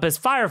dressed up as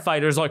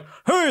firefighters like,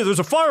 hey, there's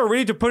a fire, we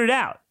need to put it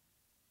out.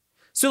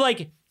 So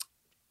like,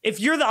 if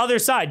you're the other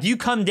side, do you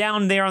come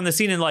down there on the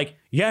scene and like,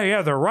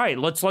 yeah, they're right.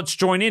 Let's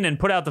join in and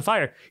put out the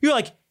fire. You're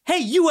like, hey,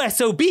 you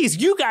SOBs,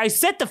 you guys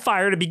set the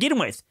fire to begin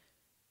with.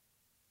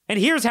 And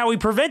here's how we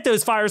prevent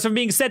those fires from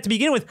being set to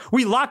begin with.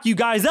 We lock you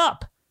guys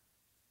up.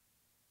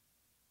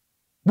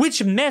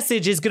 Which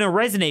message is going to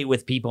resonate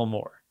with people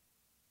more?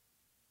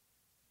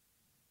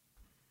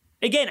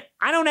 Again,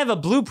 I don't have a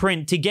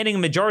blueprint to getting a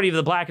majority of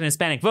the Black and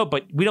Hispanic vote,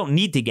 but we don't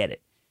need to get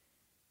it.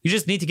 You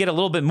just need to get a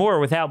little bit more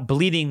without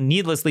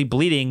needlessly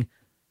bleeding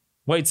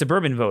white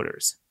suburban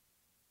voters.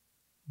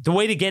 The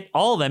way to get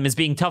all of them is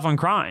being tough on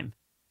crime.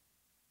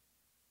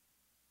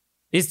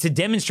 Is to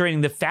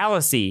demonstrating the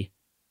fallacy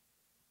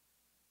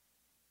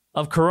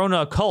of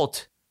Corona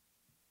occult,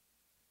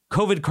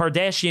 COVID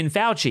Kardashian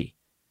Fauci.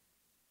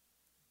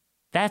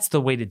 That's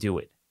the way to do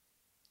it.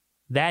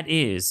 That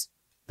is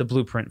the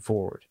blueprint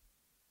forward.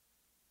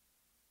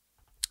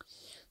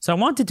 So I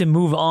wanted to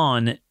move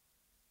on.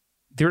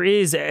 There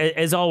is,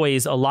 as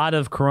always, a lot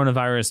of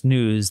coronavirus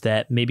news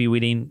that maybe we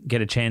didn't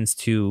get a chance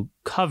to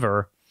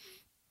cover.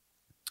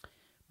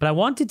 But I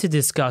wanted to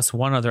discuss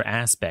one other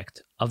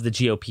aspect of the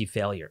GOP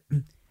failure,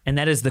 and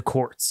that is the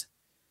courts.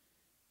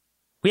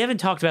 We haven't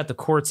talked about the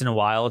courts in a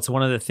while. It's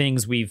one of the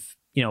things we've,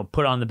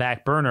 put on the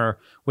back burner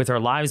with our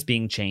lives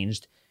being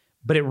changed,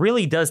 but it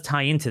really does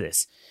tie into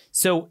this.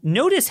 So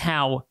notice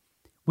how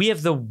we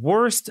have the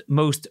worst,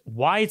 most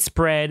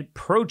widespread,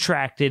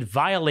 protracted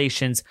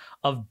violations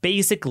of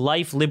basic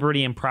life,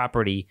 liberty, and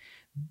property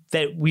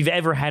that we've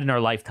ever had in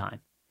our lifetime.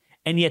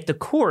 And yet the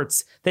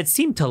courts that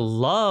seem to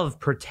love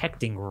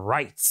protecting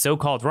rights,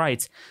 so-called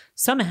rights,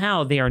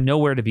 somehow they are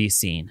nowhere to be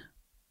seen.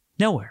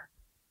 Nowhere.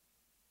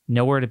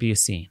 Nowhere to be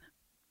seen.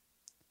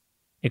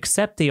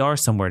 Except they are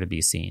somewhere to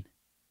be seen.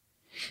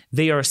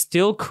 They are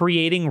still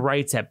creating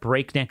rights at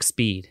breakneck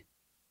speed.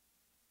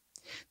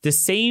 The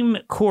same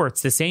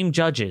courts, the same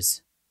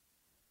judges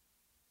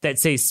that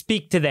say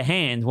speak to the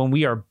hand when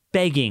we are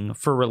begging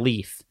for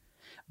relief,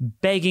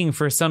 begging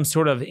for some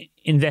sort of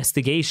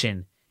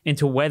investigation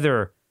into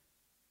whether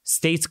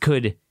states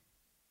could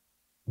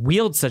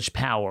wield such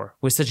power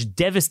with such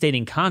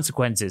devastating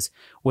consequences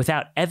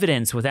without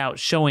evidence, without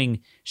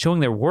showing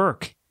their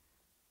work,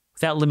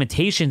 without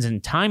limitations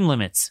and time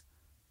limits.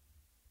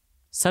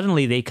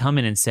 Suddenly they come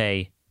in and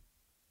say,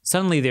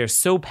 suddenly they're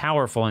so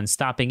powerful in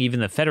stopping even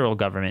the federal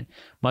government,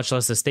 much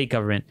less the state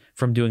government,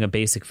 from doing a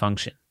basic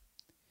function.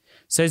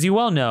 So as you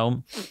well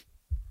know,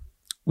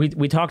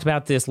 we talked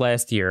about this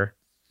last year.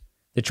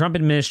 The Trump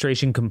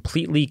administration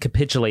completely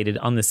capitulated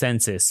on the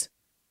census,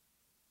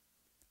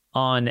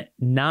 on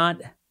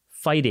not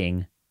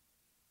fighting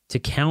to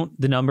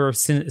count the number of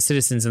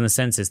citizens in the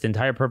census, the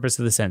entire purpose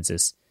of the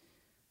census.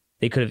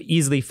 They could have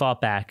easily fought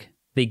back.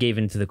 They gave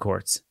in to the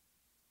courts.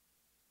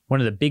 One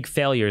of the big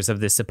failures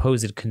of this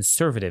supposed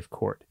conservative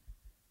court.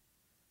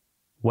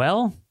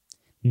 Well,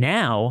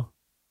 now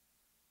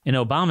an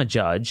Obama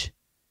judge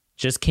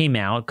just came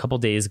out a couple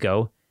days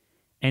ago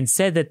and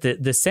said that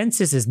the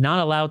census is not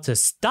allowed to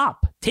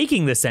stop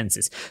taking the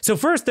census. So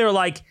first they're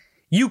like,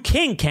 you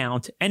can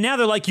count, and now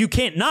they're like, you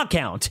can't not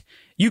count.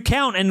 You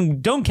count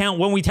and don't count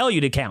when we tell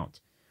you to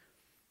count.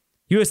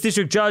 U.S.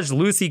 District Judge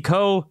Lucy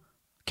Koh,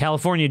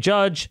 California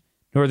judge,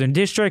 Northern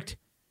District,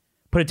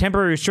 put a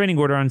temporary restraining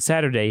order on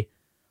Saturday,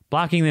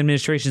 blocking the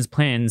administration's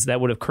plans that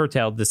would have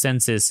curtailed the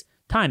census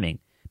timing.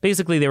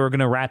 Basically, they were going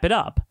to wrap it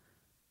up.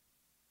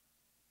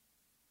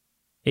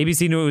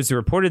 ABC News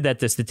reported that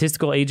the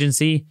statistical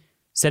agency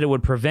said it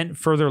would prevent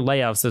further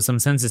layoffs of some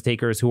census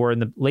takers who are in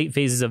the late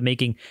phases of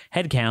making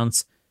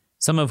headcounts,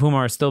 some of whom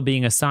are still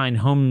being assigned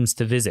homes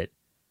to visit,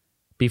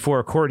 before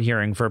a court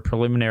hearing for a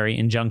preliminary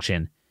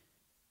injunction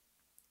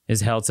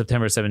is held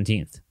September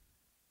 17th.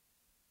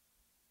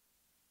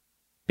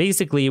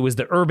 Basically, it was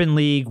the Urban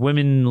League,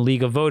 Women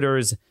League of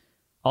Voters,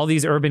 all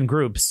these urban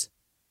groups.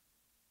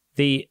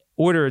 They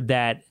ordered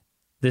that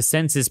the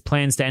census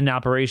plans to end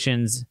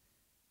operations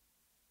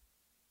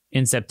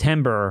in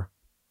September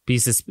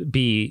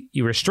be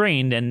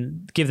restrained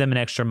and give them an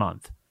extra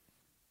month.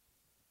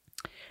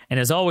 And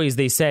as always,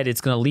 they said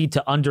it's going to lead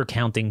to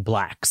undercounting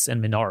blacks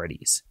and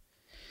minorities.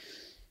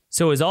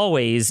 So as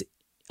always,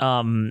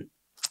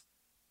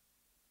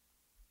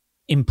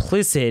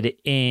 implicit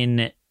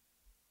in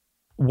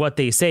what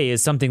they say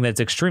is something that's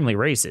extremely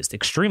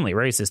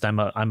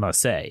racist, I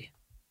must say.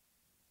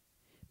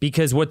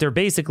 Because what they're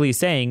basically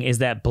saying is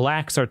that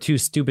blacks are too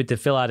stupid to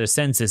fill out a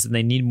census and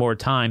they need more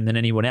time than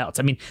anyone else.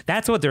 I mean,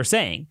 that's what they're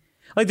saying.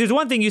 Like, there's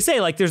one thing you say,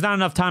 like, there's not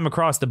enough time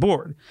across the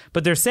board,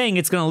 but they're saying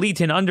it's going to lead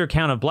to an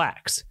undercount of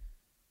blacks.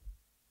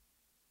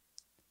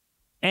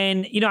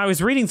 And, I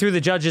was reading through the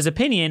judge's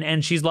opinion,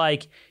 and she's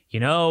like,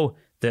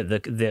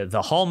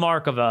 the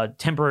hallmark of a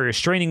temporary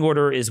restraining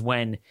order is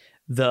when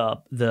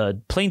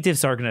the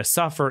plaintiffs are going to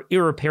suffer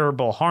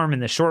irreparable harm in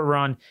the short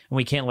run, and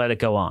we can't let it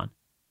go on.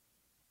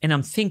 And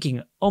I'm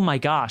thinking, oh my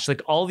gosh,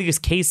 like all these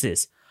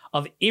cases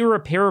of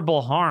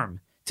irreparable harm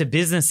to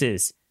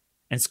businesses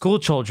and school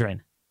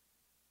children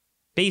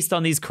based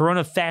on these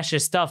corona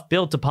fascist stuff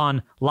built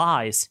upon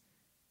lies.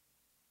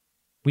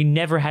 We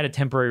never had a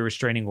temporary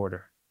restraining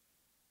order.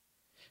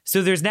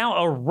 So there's now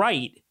a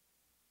right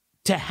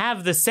to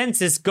have the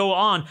census go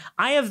on.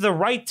 I have the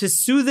right to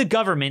sue the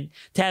government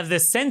to have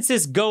the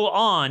census go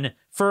on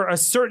for a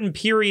certain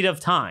period of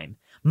time.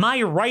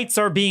 My rights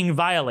are being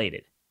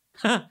violated.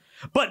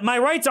 But my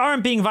rights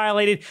aren't being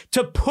violated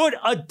to put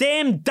a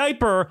damn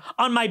diaper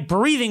on my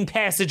breathing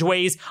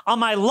passageways, on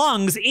my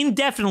lungs,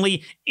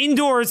 indefinitely,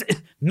 indoors,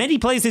 many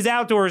places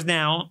outdoors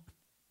now,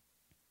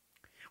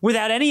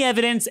 without any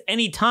evidence,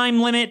 any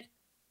time limit.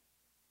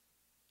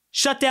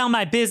 Shut down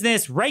my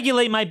business,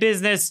 regulate my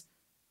business,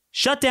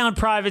 shut down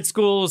private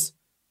schools,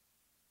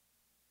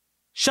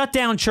 shut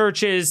down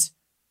churches,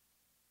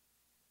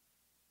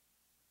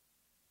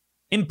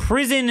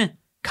 imprison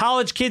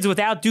college kids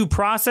without due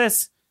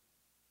process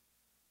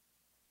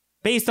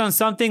based on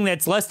something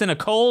that's less than a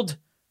cold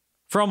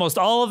for almost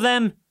all of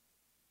them.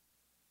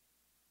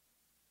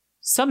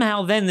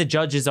 Somehow then the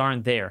judges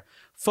aren't there.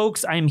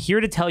 Folks, I'm here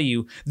to tell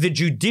you the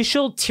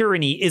judicial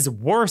tyranny is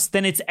worse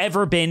than it's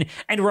ever been,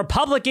 and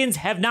Republicans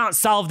have not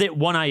solved it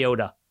one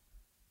iota.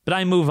 But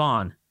I move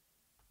on.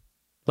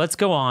 Let's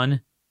go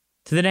on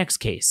to the next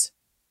case.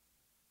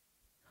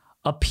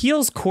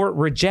 Appeals court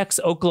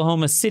rejects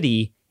Oklahoma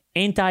City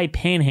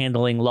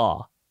anti-panhandling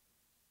law.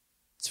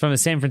 It's from the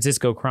San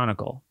Francisco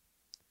Chronicle.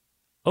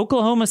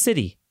 Oklahoma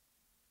City,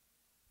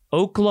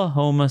 a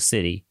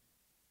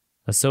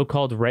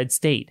so-called red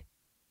state.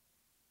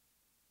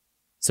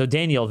 So,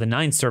 Daniel, the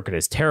 9th Circuit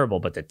is terrible,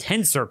 but the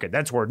 10th Circuit,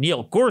 that's where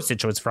Neil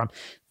Gorsuch was from.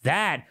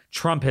 That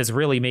Trump has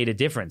really made a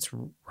difference,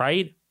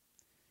 right?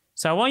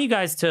 So I want you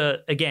guys to,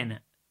 again,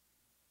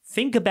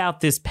 think about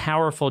this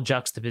powerful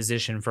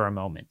juxtaposition for a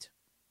moment.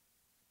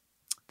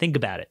 Think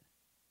about it.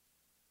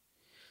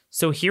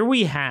 So here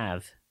we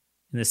have,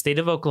 in the state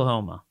of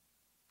Oklahoma,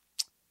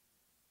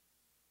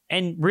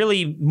 and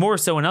really more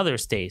so in other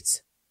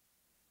states,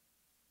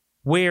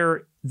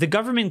 where the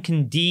government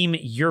can deem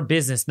your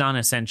business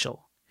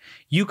non-essential.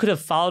 You could have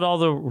followed all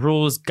the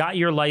rules, got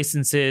your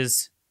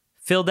licenses,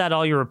 filled out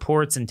all your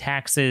reports and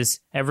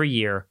taxes every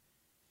year,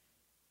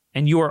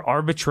 and you are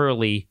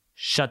arbitrarily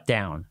shut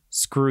down.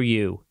 Screw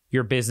you.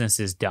 Your business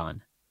is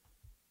done.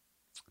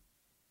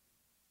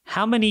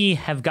 How many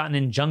have gotten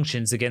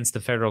injunctions against the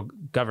federal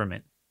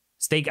government?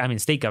 State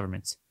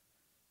governments.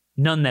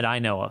 None that I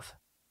know of.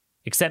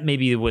 Except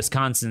maybe the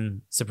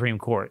Wisconsin Supreme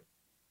Court.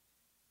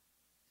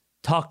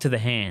 Talk to the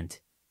hand.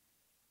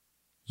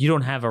 You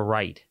don't have a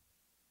right.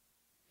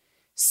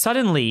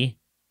 Suddenly,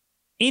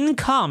 in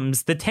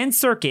comes the 10th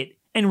Circuit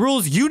and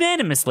rules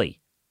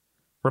unanimously.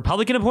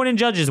 Republican-appointed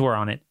judges were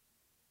on it.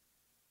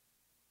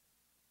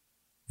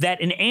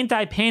 That an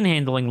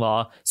anti-panhandling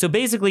law, so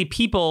basically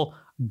people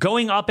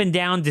going up and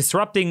down,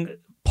 disrupting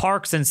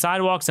parks and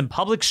sidewalks and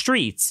public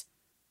streets,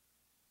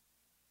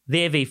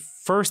 they have a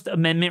First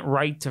Amendment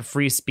right to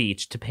free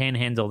speech to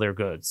panhandle their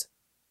goods.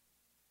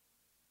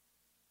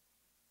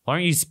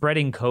 Aren't you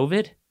spreading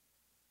COVID?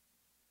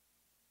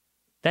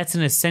 That's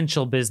an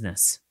essential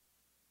business.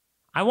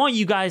 I want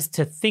you guys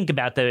to think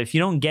about that. If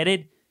you don't get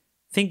it,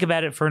 think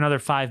about it for another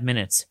 5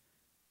 minutes.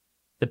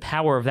 The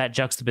power of that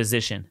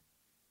juxtaposition.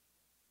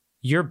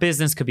 Your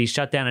business could be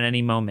shut down at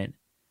any moment,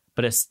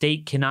 but a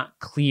state cannot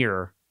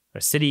clear, a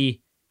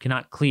city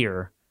cannot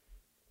clear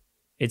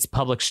its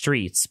public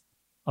streets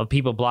of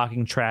people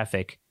blocking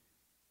traffic.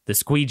 The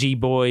squeegee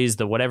boys,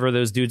 the whatever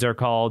those dudes are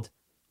called,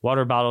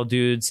 water bottle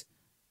dudes.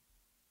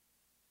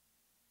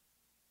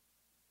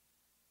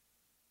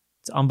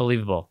 It's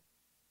unbelievable.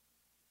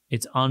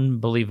 It's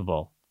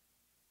unbelievable.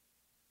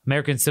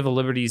 American Civil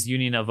Liberties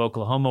Union of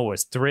Oklahoma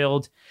was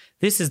thrilled.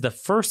 This is the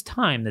first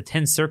time the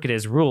 10th Circuit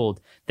has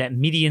ruled that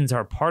medians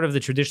are part of the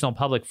traditional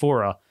public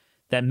fora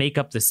that make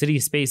up the city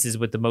spaces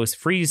with the most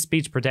free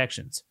speech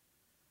protections.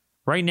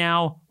 Right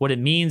now, what it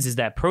means is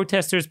that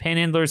protesters,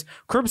 panhandlers,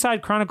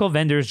 curbside chronicle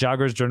vendors,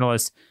 joggers,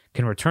 journalists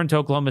can return to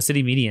Oklahoma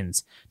City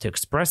medians to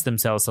express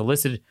themselves,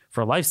 solicit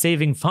for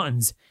life-saving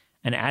funds,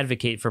 and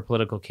advocate for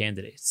political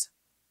candidates.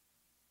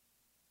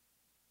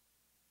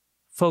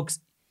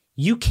 Folks,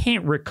 you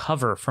can't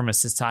recover from a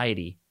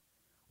society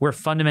where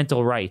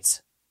fundamental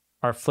rights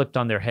are flipped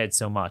on their head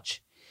so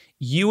much.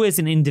 You as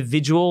an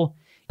individual,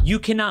 you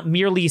cannot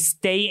merely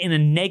stay in a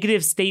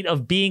negative state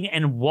of being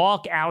and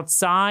walk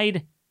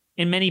outside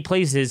in many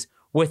places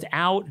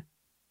without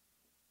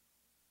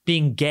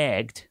being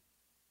gagged.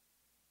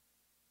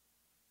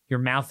 Your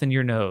mouth and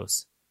your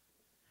nose.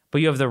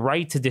 But you have the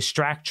right to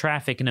distract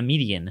traffic in a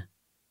median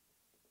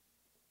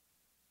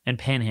and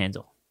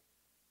panhandle.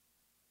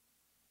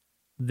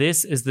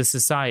 This is the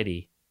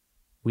society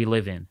we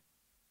live in.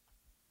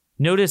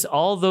 Notice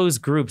all those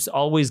groups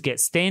always get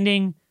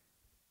standing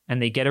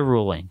and they get a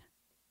ruling.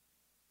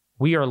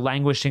 We are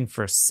languishing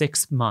for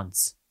 6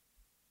 months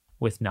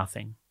with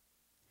nothing.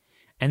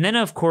 And then,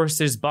 of course,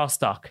 there's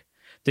Bostock.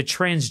 The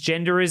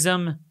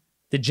transgenderism,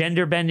 the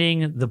gender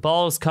bending, the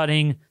balls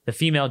cutting, the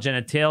female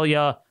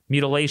genitalia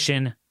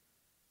mutilation,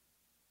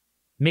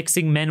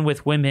 mixing men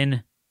with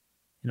women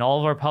in all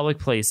of our public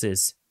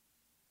places.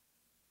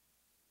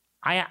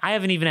 I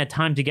haven't even had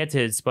time to get to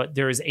this, but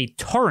there is a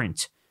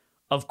torrent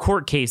of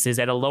court cases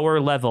at a lower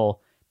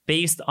level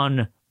based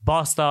on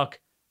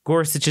Bostock,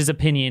 Gorsuch's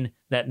opinion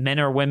that men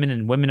are women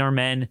and women are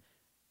men,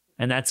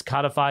 and that's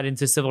codified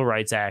into Civil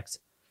Rights Acts.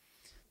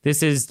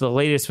 This is the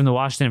latest from the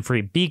Washington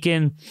Free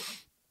Beacon.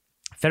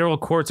 Federal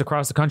courts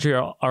across the country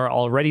are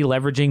already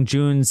leveraging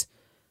June's,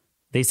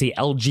 they say,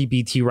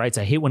 LGBT rights.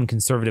 I hate when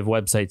conservative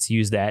websites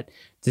use that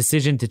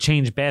decision to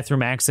change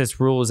bathroom access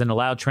rules and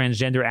allow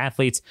transgender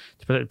athletes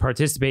to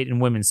participate in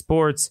women's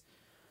sports.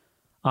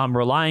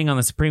 Relying on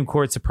the Supreme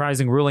Court's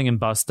surprising ruling in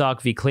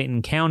Bostock v.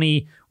 Clayton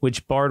County,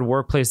 which barred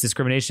workplace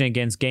discrimination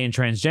against gay and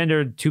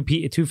transgender.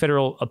 Two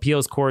federal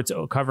appeals courts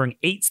covering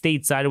 8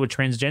 states sided with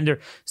transgender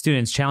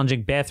students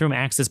challenging bathroom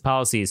access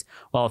policies,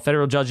 while a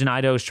federal judge in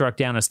Idaho struck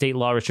down a state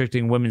law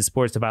restricting women's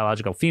sports to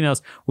biological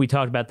females. We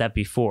talked about that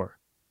before.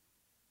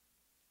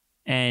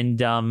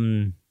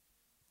 And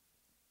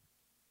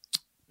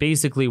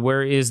basically,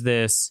 where is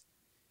this?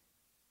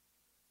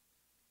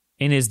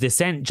 In his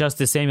dissent,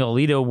 Justice Samuel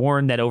Alito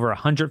warned that over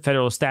 100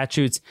 federal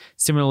statutes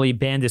similarly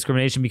ban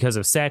discrimination because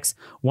of sex.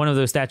 One of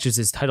those statutes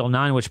is Title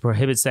IX, which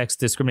prohibits sex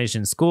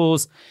discrimination in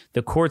schools.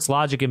 The court's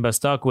logic in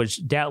Bostock,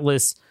 which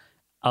doubtless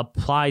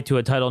applied to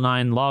a Title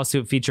IX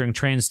lawsuit featuring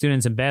trans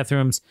students in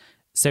bathrooms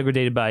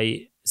segregated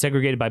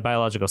by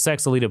biological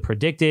sex, Alito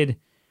predicted.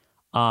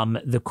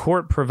 The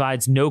court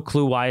provides no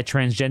clue why a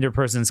transgender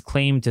person's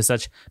claim to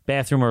such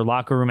bathroom or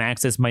locker room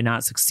access might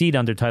not succeed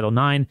under Title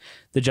IX,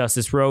 the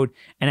justice wrote.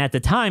 And at the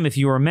time, if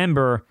you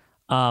remember,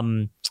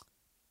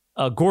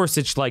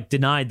 Gorsuch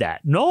denied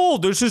that. No,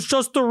 this is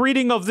just the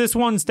reading of this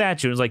one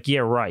statute. It was like, yeah,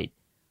 right.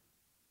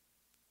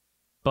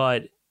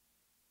 But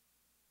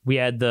we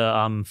had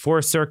the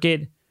Fourth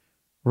Circuit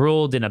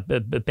ruled in a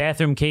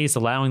bathroom case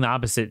allowing the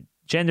opposite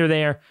gender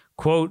there.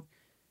 Quote,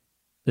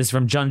 this is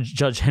from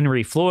Judge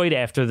Henry Floyd.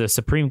 After the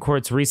Supreme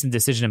Court's recent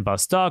decision in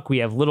Bostock, we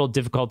have little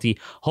difficulty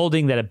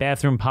holding that a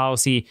bathroom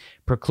policy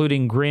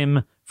precluding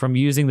Grimm from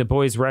using the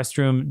boys'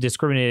 restroom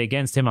discriminated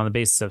against him on the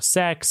basis of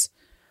sex.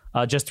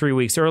 Just 3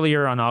 weeks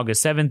earlier, on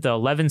August 7th, the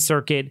 11th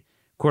Circuit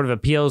Court of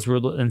Appeals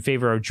ruled in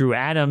favor of Drew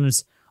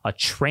Adams, a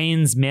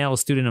trans male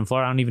student in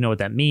Florida. I don't even know what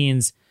that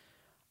means.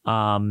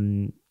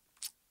 And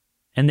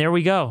there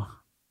we go.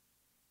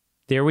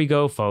 There we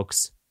go,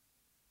 folks.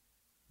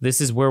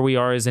 This is where we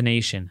are as a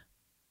nation.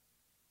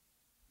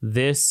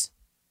 This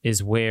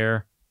is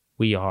where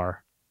we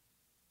are.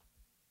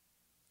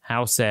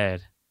 How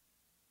sad.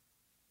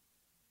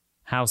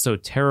 How so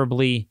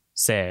terribly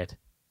sad.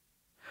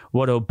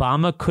 What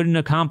Obama couldn't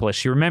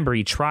accomplish. You remember,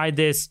 he tried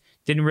this,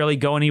 didn't really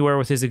go anywhere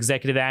with his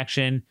executive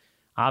action,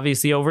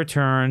 obviously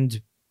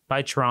overturned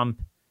by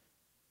Trump.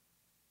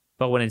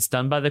 But when it's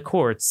done by the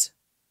courts,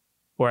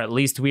 or at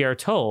least we are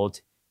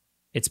told,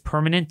 it's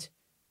permanent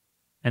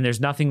and there's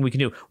nothing we can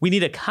do. We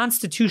need a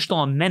constitutional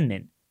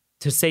amendment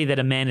to say that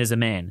a man is a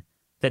man,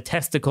 that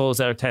testicles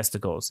are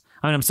testicles.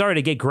 I mean, I'm sorry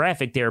to get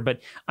graphic there, but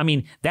I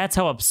mean, that's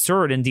how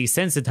absurd and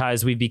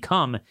desensitized we've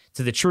become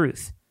to the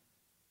truth.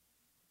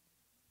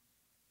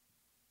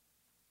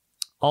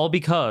 All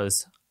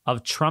because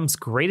of Trump's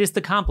greatest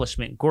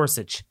accomplishment,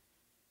 Gorsuch.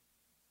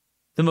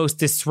 The most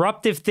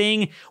disruptive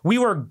thing. We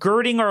were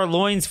girding our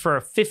loins for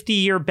a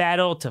 50-year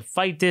battle to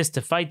fight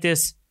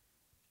this.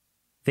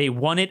 They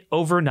won it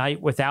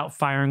overnight without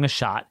firing a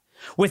shot.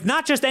 With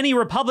not just any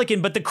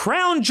Republican, but the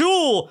crown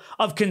jewel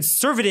of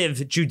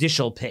conservative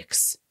judicial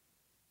picks,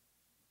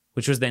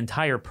 which was the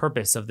entire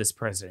purpose of this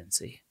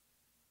presidency.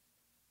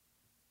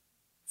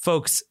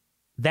 Folks,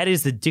 that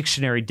is the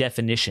dictionary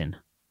definition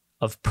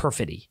of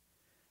perfidy.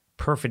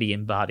 Perfidy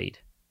embodied.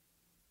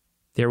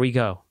 There we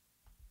go.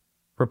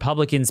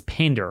 Republicans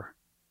pander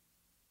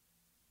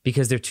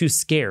because they're too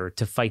scared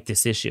to fight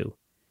this issue,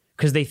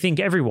 because they think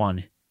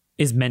everyone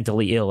is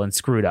mentally ill and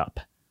screwed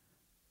up.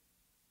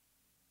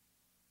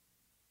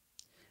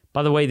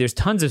 By the way, there's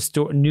tons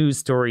of news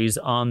stories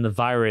on the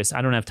virus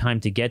I don't have time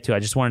to get to. I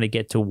just wanted to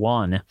get to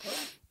one.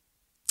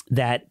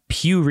 That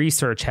Pew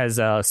Research has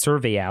a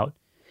survey out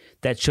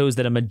that shows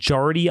that a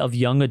majority of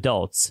young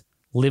adults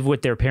live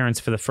with their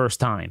parents for the first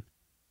time.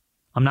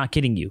 I'm not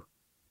kidding you.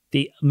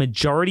 The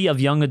majority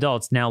of young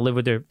adults now live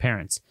with their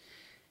parents.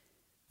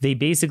 They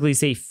basically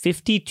say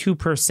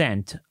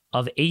 52%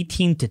 of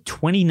 18 to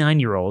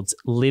 29-year-olds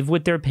live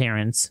with their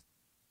parents,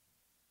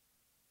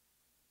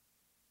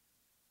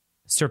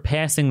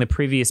 surpassing the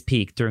previous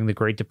peak during the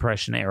Great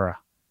Depression era.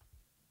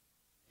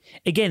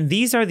 Again,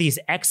 these are these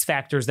X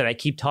factors that I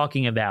keep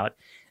talking about,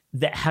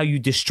 that how you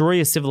destroy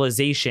a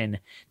civilization,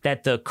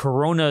 that the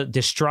corona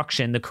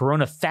destruction, the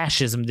corona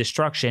fascism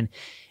destruction,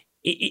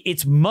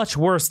 it's much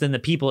worse than the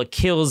people it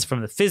kills from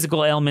the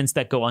physical ailments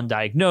that go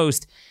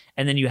undiagnosed.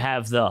 And then you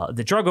have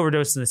the drug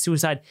overdose and the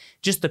suicide,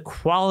 just the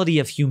quality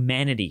of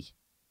humanity.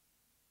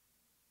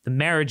 The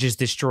marriage is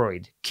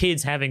destroyed.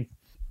 Kids having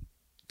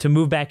to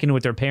move back in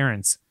with their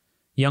parents.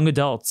 Young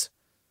adults.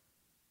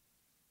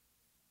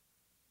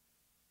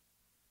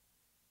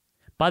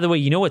 By the way,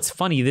 you know what's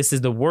funny? This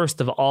is the worst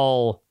of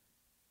all.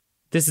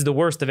 This is the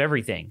worst of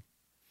everything.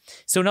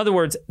 So in other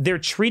words, they're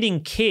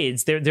treating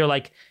kids, they're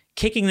like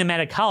kicking them out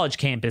of college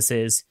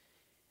campuses,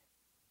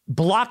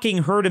 blocking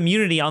herd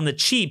immunity on the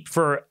cheap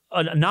for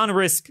a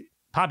non-risk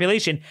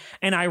population,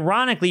 and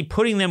ironically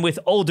putting them with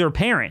older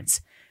parents.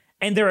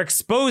 And they're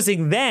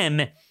exposing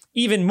them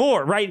even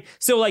more, right?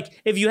 So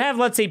like if you have,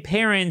 let's say,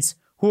 parents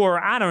who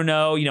are, I don't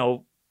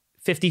know,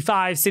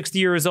 55, 60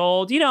 years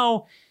old,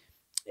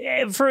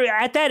 for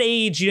at that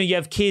age, you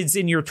have kids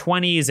in your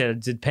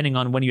 20s, depending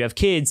on when you have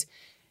kids.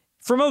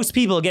 For most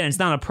people, again, it's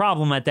not a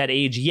problem at that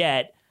age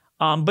yet.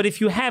 But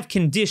if you have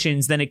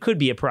conditions, then it could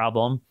be a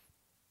problem.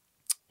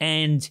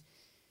 And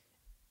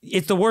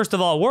it's the worst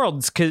of all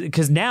worlds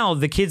because now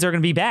the kids are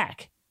going to be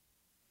back.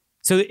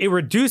 So it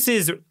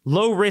reduces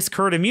low-risk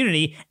herd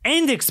immunity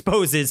and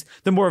exposes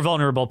the more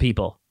vulnerable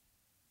people.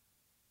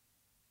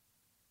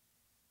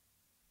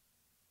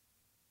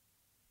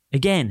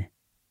 Again,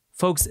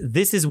 folks,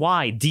 this is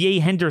why D.A.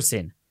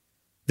 Henderson,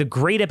 the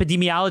great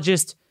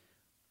epidemiologist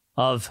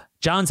of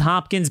Johns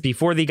Hopkins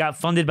before they got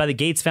funded by the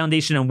Gates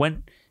Foundation and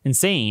went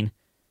insane,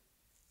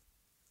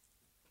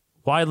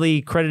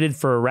 widely credited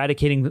for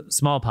eradicating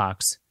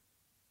smallpox.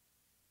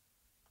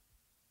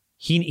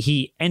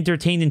 He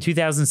entertained in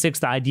 2006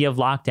 the idea of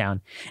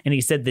lockdown, and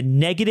he said the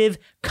negative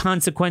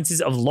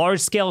consequences of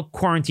large-scale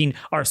quarantine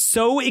are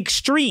so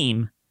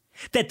extreme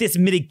that this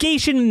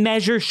mitigation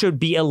measure should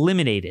be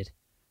eliminated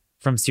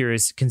from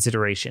serious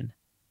consideration.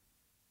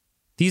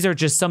 These are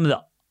just some of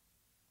the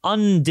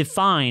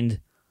undefined,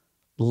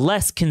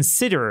 less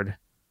considered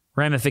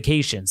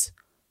ramifications.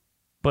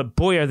 But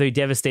boy, are they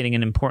devastating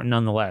and important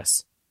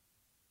nonetheless.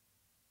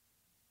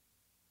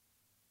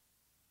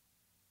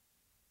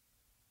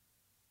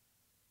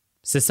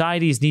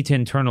 Societies need to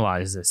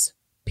internalize this.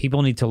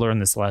 People need to learn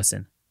this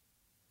lesson.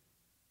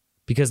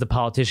 Because the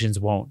politicians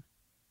won't.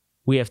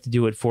 We have to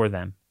do it for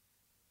them.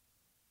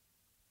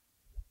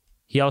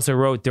 He also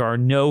wrote, there are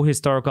no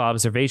historical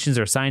observations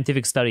or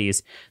scientific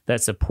studies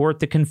that support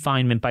the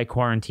confinement by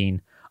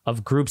quarantine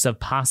of groups of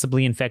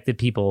possibly infected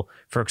people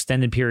for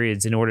extended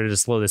periods in order to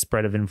slow the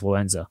spread of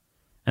influenza.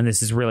 And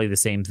this is really the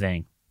same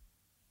thing.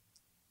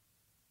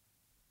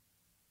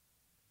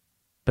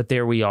 But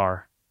there we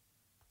are.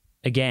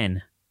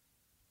 Again,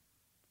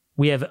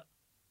 we have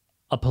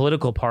a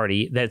political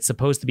party that's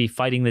supposed to be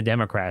fighting the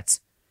Democrats,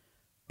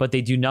 but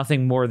they do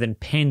nothing more than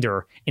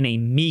pander in a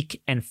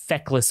meek and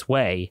feckless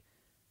way.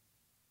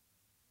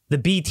 The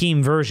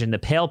B-team version, the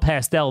pale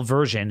pastel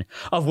version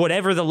of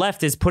whatever the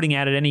left is putting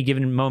out at any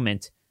given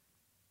moment.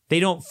 They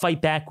don't fight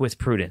back with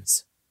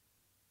prudence,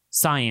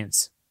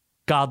 science,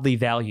 godly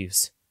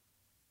values.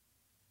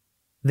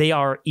 They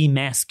are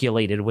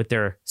emasculated with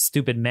their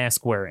stupid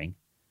mask wearing.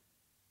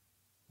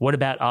 What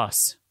about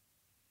us?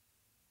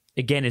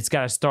 Again, it's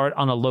got to start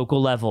on a local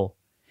level.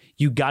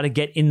 You got to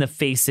get in the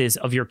faces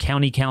of your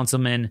county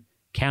councilmen,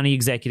 county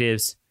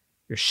executives,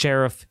 your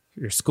sheriff,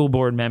 your school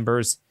board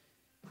members.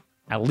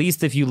 At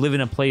least if you live in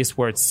a place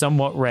where it's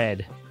somewhat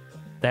red,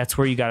 that's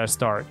where you got to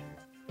start.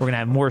 We're going to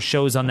have more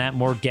shows on that,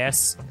 more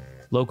guests,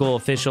 local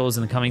officials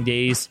in the coming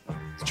days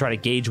to try to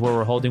gauge where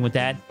we're holding with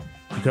that.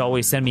 You could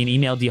always send me an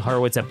email,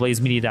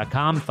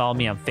 dhorowitz@blazemedia.com. Follow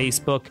me on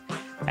Facebook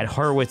at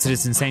Horowitz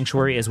Citizen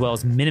Sanctuary, as well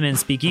as Minutemen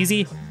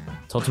Speakeasy.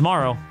 Till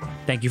tomorrow,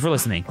 thank you for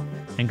listening,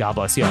 and God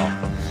bless you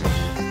all.